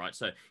compelling, right?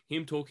 So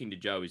him talking to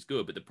Joe is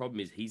good, but the problem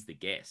is he's the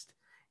guest,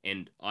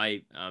 and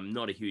I am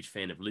not a huge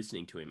fan of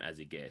listening to him as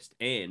a guest.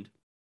 And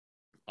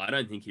I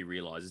don't think he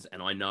realizes,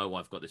 and I know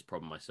I've got this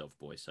problem myself,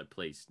 boys. So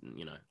please,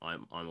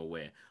 I'm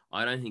aware.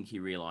 I don't think he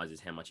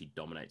realizes how much he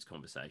dominates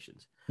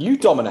conversations. You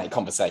dominate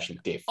conversation,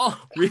 Diff. Oh,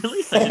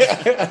 really?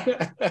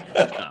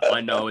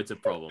 I know it's a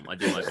problem. I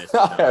do my best to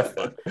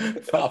know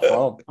it, far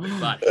from.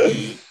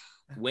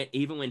 But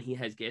even when he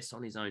has guests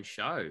on his own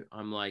show,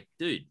 I'm like,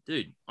 dude,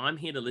 I'm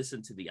here to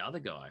listen to the other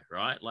guy,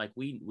 right? Like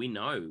we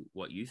know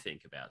what you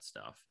think about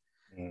stuff.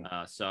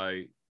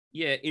 So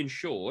yeah, in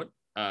short,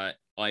 I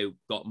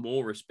got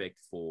more respect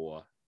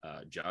for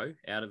Joe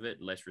out of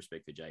it, less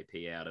respect for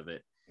JP out of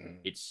it.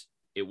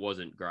 It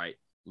wasn't great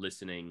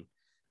listening.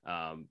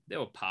 There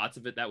were parts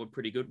of it that were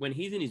pretty good. When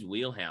he's in his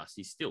wheelhouse,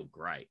 he's still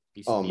great.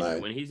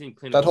 Mate. When he's in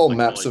clinical that whole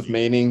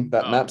psychology,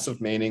 maps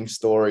of meaning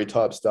story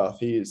type stuff,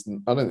 I don't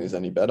think there's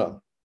any better.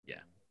 Yeah.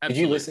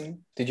 Absolutely.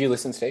 Did you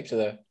listen, Steve, to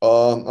the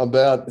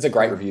it's a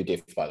great review,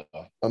 Diff, by the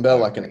way. I'm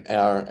about like an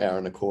hour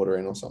and a quarter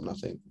in or something, I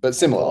think. But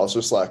similar, I was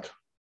just like,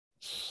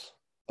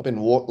 I've been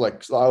I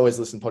always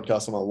listen to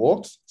podcasts on my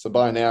walks. So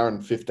by an hour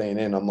and 15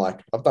 in, I'm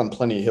like, I've done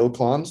plenty of hill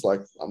climbs.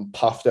 Like I'm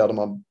puffed out of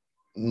my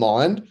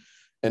mind.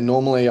 And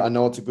normally I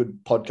know it's a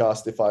good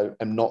podcast if I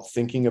am not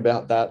thinking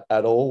about that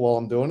at all while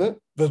I'm doing it.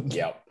 But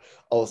yeah,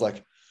 I was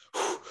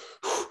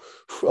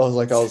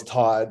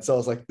tired. So I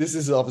was like, this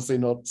is obviously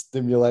not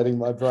stimulating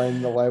my brain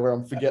in the way where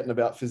I'm forgetting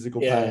about physical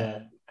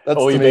pain. That's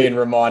all you're being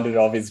reminded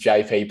of is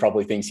JP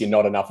probably thinks you're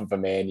not enough of a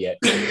man yet.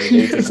 You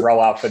need to grow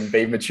up and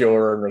be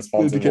mature and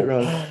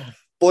responsible.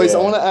 Boys, I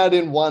want to add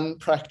in one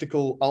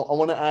practical, I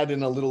want to add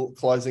in a little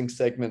closing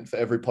segment for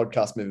every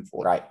podcast moving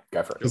forward. Right,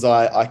 go for it. Because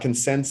I can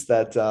sense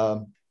that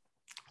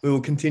we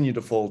will continue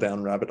to fall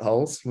down rabbit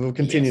holes. We will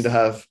continue to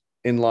have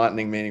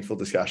enlightening, meaningful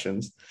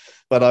discussions.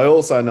 But I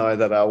also know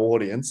that our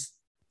audience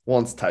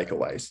wants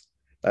takeaways.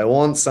 They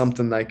want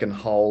something they can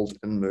hold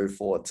and move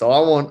forward. So I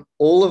want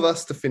all of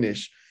us to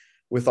finish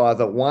with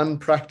either one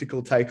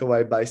practical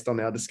takeaway based on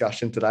our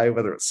discussion today,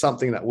 whether it's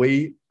something that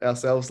we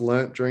ourselves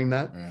learnt during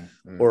that,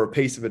 or a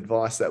piece of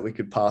advice that we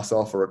could pass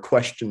off, or a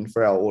question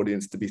for our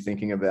audience to be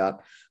thinking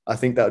about. I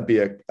think that would be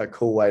a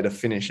cool way to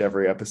finish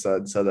every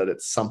episode so that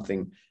it's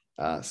something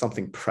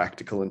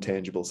practical and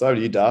tangible. So over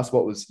to you, Das.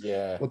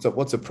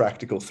 What's a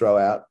practical throw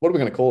out? What are we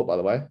going to call it, by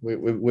the way?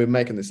 We're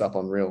making this up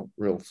on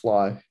real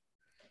fly.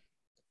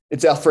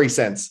 It's our 3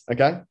 cents,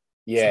 okay?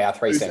 Yeah, our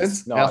 3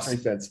 cents. Nice. Our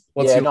 3 cents.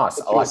 Nice.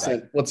 I like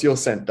that. What's your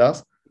cent,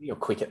 Das? You're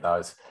quick at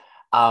those.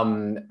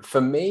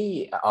 For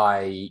me,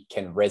 I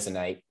can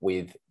resonate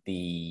with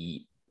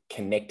the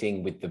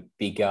connecting with the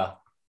bigger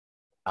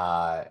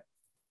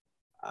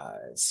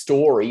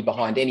story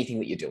behind anything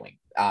that you're doing.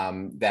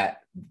 That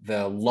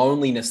the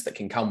loneliness that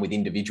can come with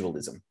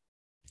individualism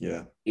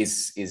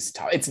is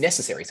it's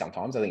necessary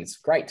sometimes. I think it's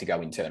great to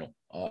go internal.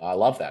 I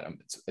love that.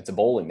 It's a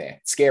ball in there.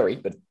 It's scary,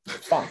 but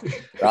it's fun,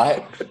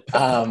 right?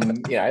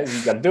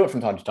 You've got to do it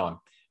from time to time,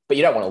 but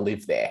you don't want to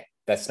live there.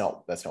 That's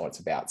not what it's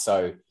about.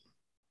 So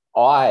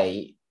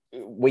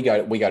we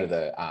go to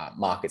the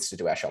markets to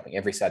do our shopping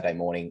every Saturday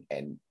morning,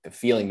 and the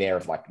feeling there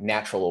of like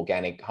natural,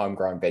 organic,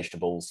 homegrown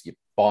vegetables. You're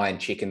buying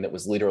chicken that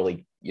was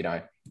literally,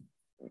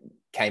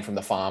 came from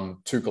the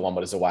farm 2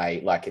 kilometers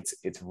away. Like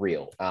it's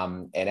real.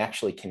 And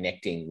actually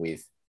connecting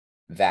with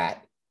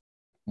that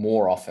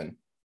more often.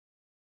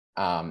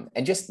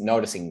 And just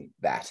noticing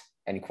that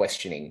and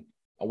questioning,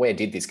 where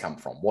did this come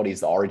from? What is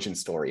the origin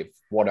story of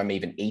what I'm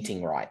even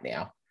eating right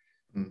now?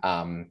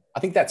 I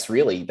think that's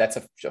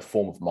a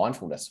form of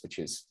mindfulness, which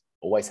is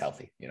always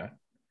healthy, Yeah.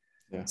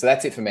 So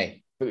that's it for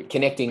me.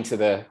 Connecting to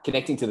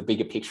the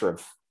bigger picture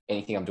of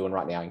anything I'm doing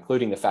right now,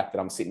 including the fact that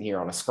I'm sitting here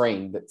on a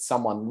screen that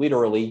someone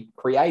literally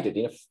created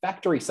in a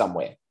factory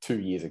somewhere 2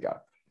 years ago.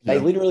 They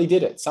literally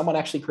did it. Someone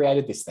actually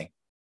created this thing.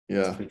 Yeah.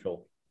 It's pretty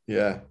cool.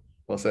 Yeah.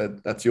 Well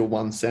said. That's your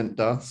 1 cent,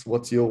 Das.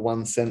 What's your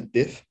 1 cent,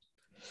 Diff?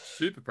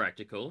 Super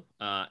practical.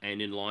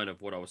 And in line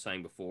of what I was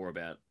saying before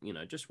about,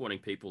 just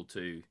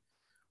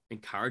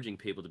encouraging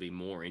people to be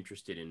more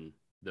interested in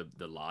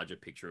the larger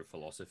picture of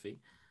philosophy.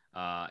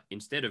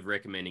 Instead of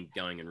recommending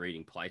going and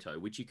reading Plato,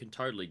 which you can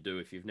totally do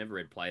if you've never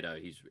read Plato,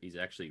 he's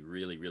actually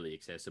really, really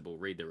accessible.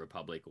 Read the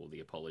Republic or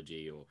the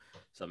Apology or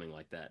something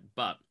like that.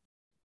 But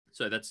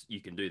so you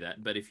can do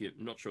that. But if you're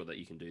not sure that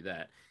you can do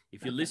that,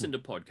 if you listen to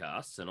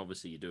podcasts, and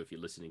obviously you do if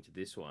you're listening to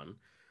this one,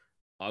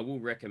 I will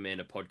recommend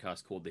a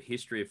podcast called The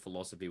History of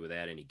Philosophy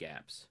Without Any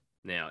Gaps.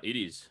 Now, it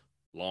is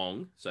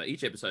long, so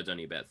each episode's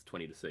only about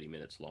 20 to 30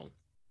 minutes long.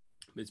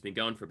 It's been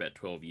going for about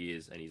 12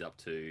 years, and he's up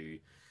to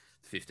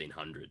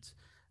 1500s.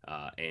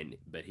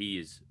 But he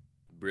is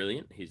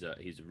brilliant.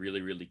 He's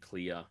really, really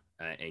clear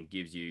and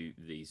gives you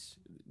these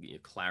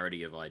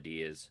clarity of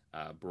ideas,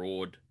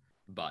 broad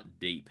but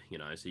deep, you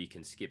know, so you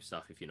can skip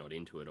stuff if you're not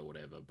into it or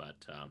whatever. But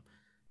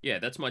yeah,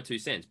 that's my 2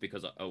 cents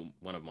because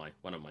one of my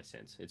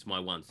cents. It's my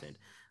 1 cent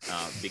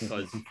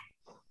because,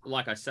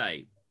 like I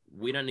say,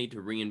 we don't need to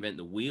reinvent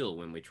the wheel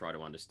when we try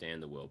to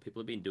understand the world.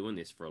 People have been doing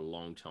this for a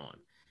long time,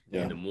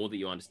 and the more that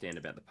you understand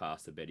about the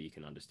past, the better you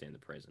can understand the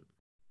present.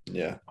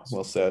 Yeah,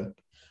 well said.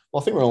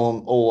 Well, I think we're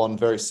all on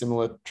very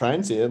similar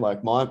trains here.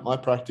 Like my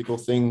practical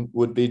thing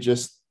would be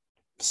just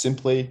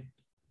simply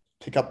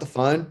pick up the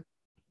phone,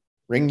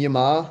 ring your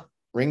ma,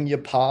 ring your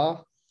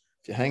pa.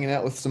 If you're hanging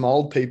out with some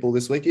old people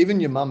this week, even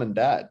your mum and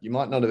dad, you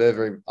might not have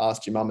ever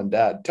asked your mum and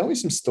dad, tell me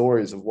some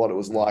stories of what it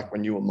was like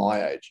when you were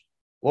my age.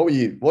 What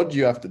did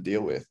you have to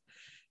deal with?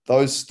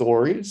 Those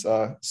stories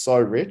are so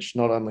rich,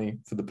 not only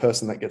for the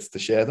person that gets to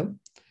share them,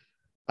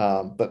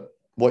 but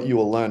what you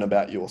will learn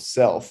about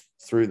yourself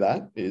through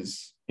that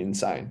is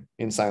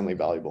insanely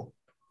valuable.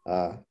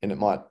 And it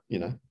might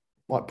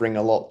bring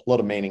a lot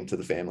of meaning to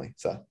the family.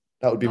 So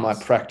that would be my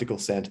practical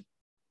cent.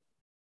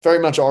 Very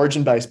much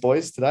origin-based,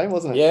 boys, today,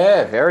 wasn't it?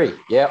 Yeah, very.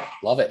 Yeah,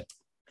 love it.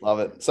 Love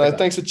it. So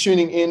thanks for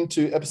tuning in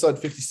to episode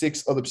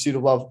 56 of the Pursuit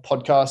of Love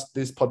podcast.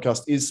 This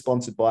podcast is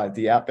sponsored by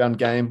The Outbound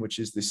Game, which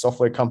is the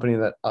software company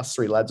that us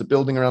three lads are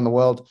building around the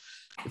world.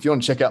 If you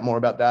want to check out more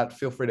about that,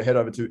 feel free to head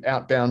over to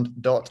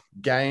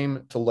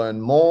outbound.game to learn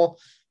more.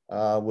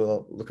 We're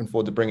looking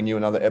forward to bringing you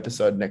another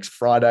episode next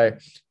Friday.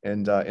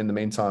 And in the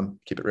meantime,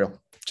 keep it real.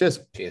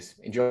 Cheers. Cheers.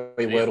 Enjoy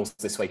your Wordles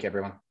this week,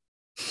 everyone.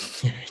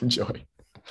 Enjoy.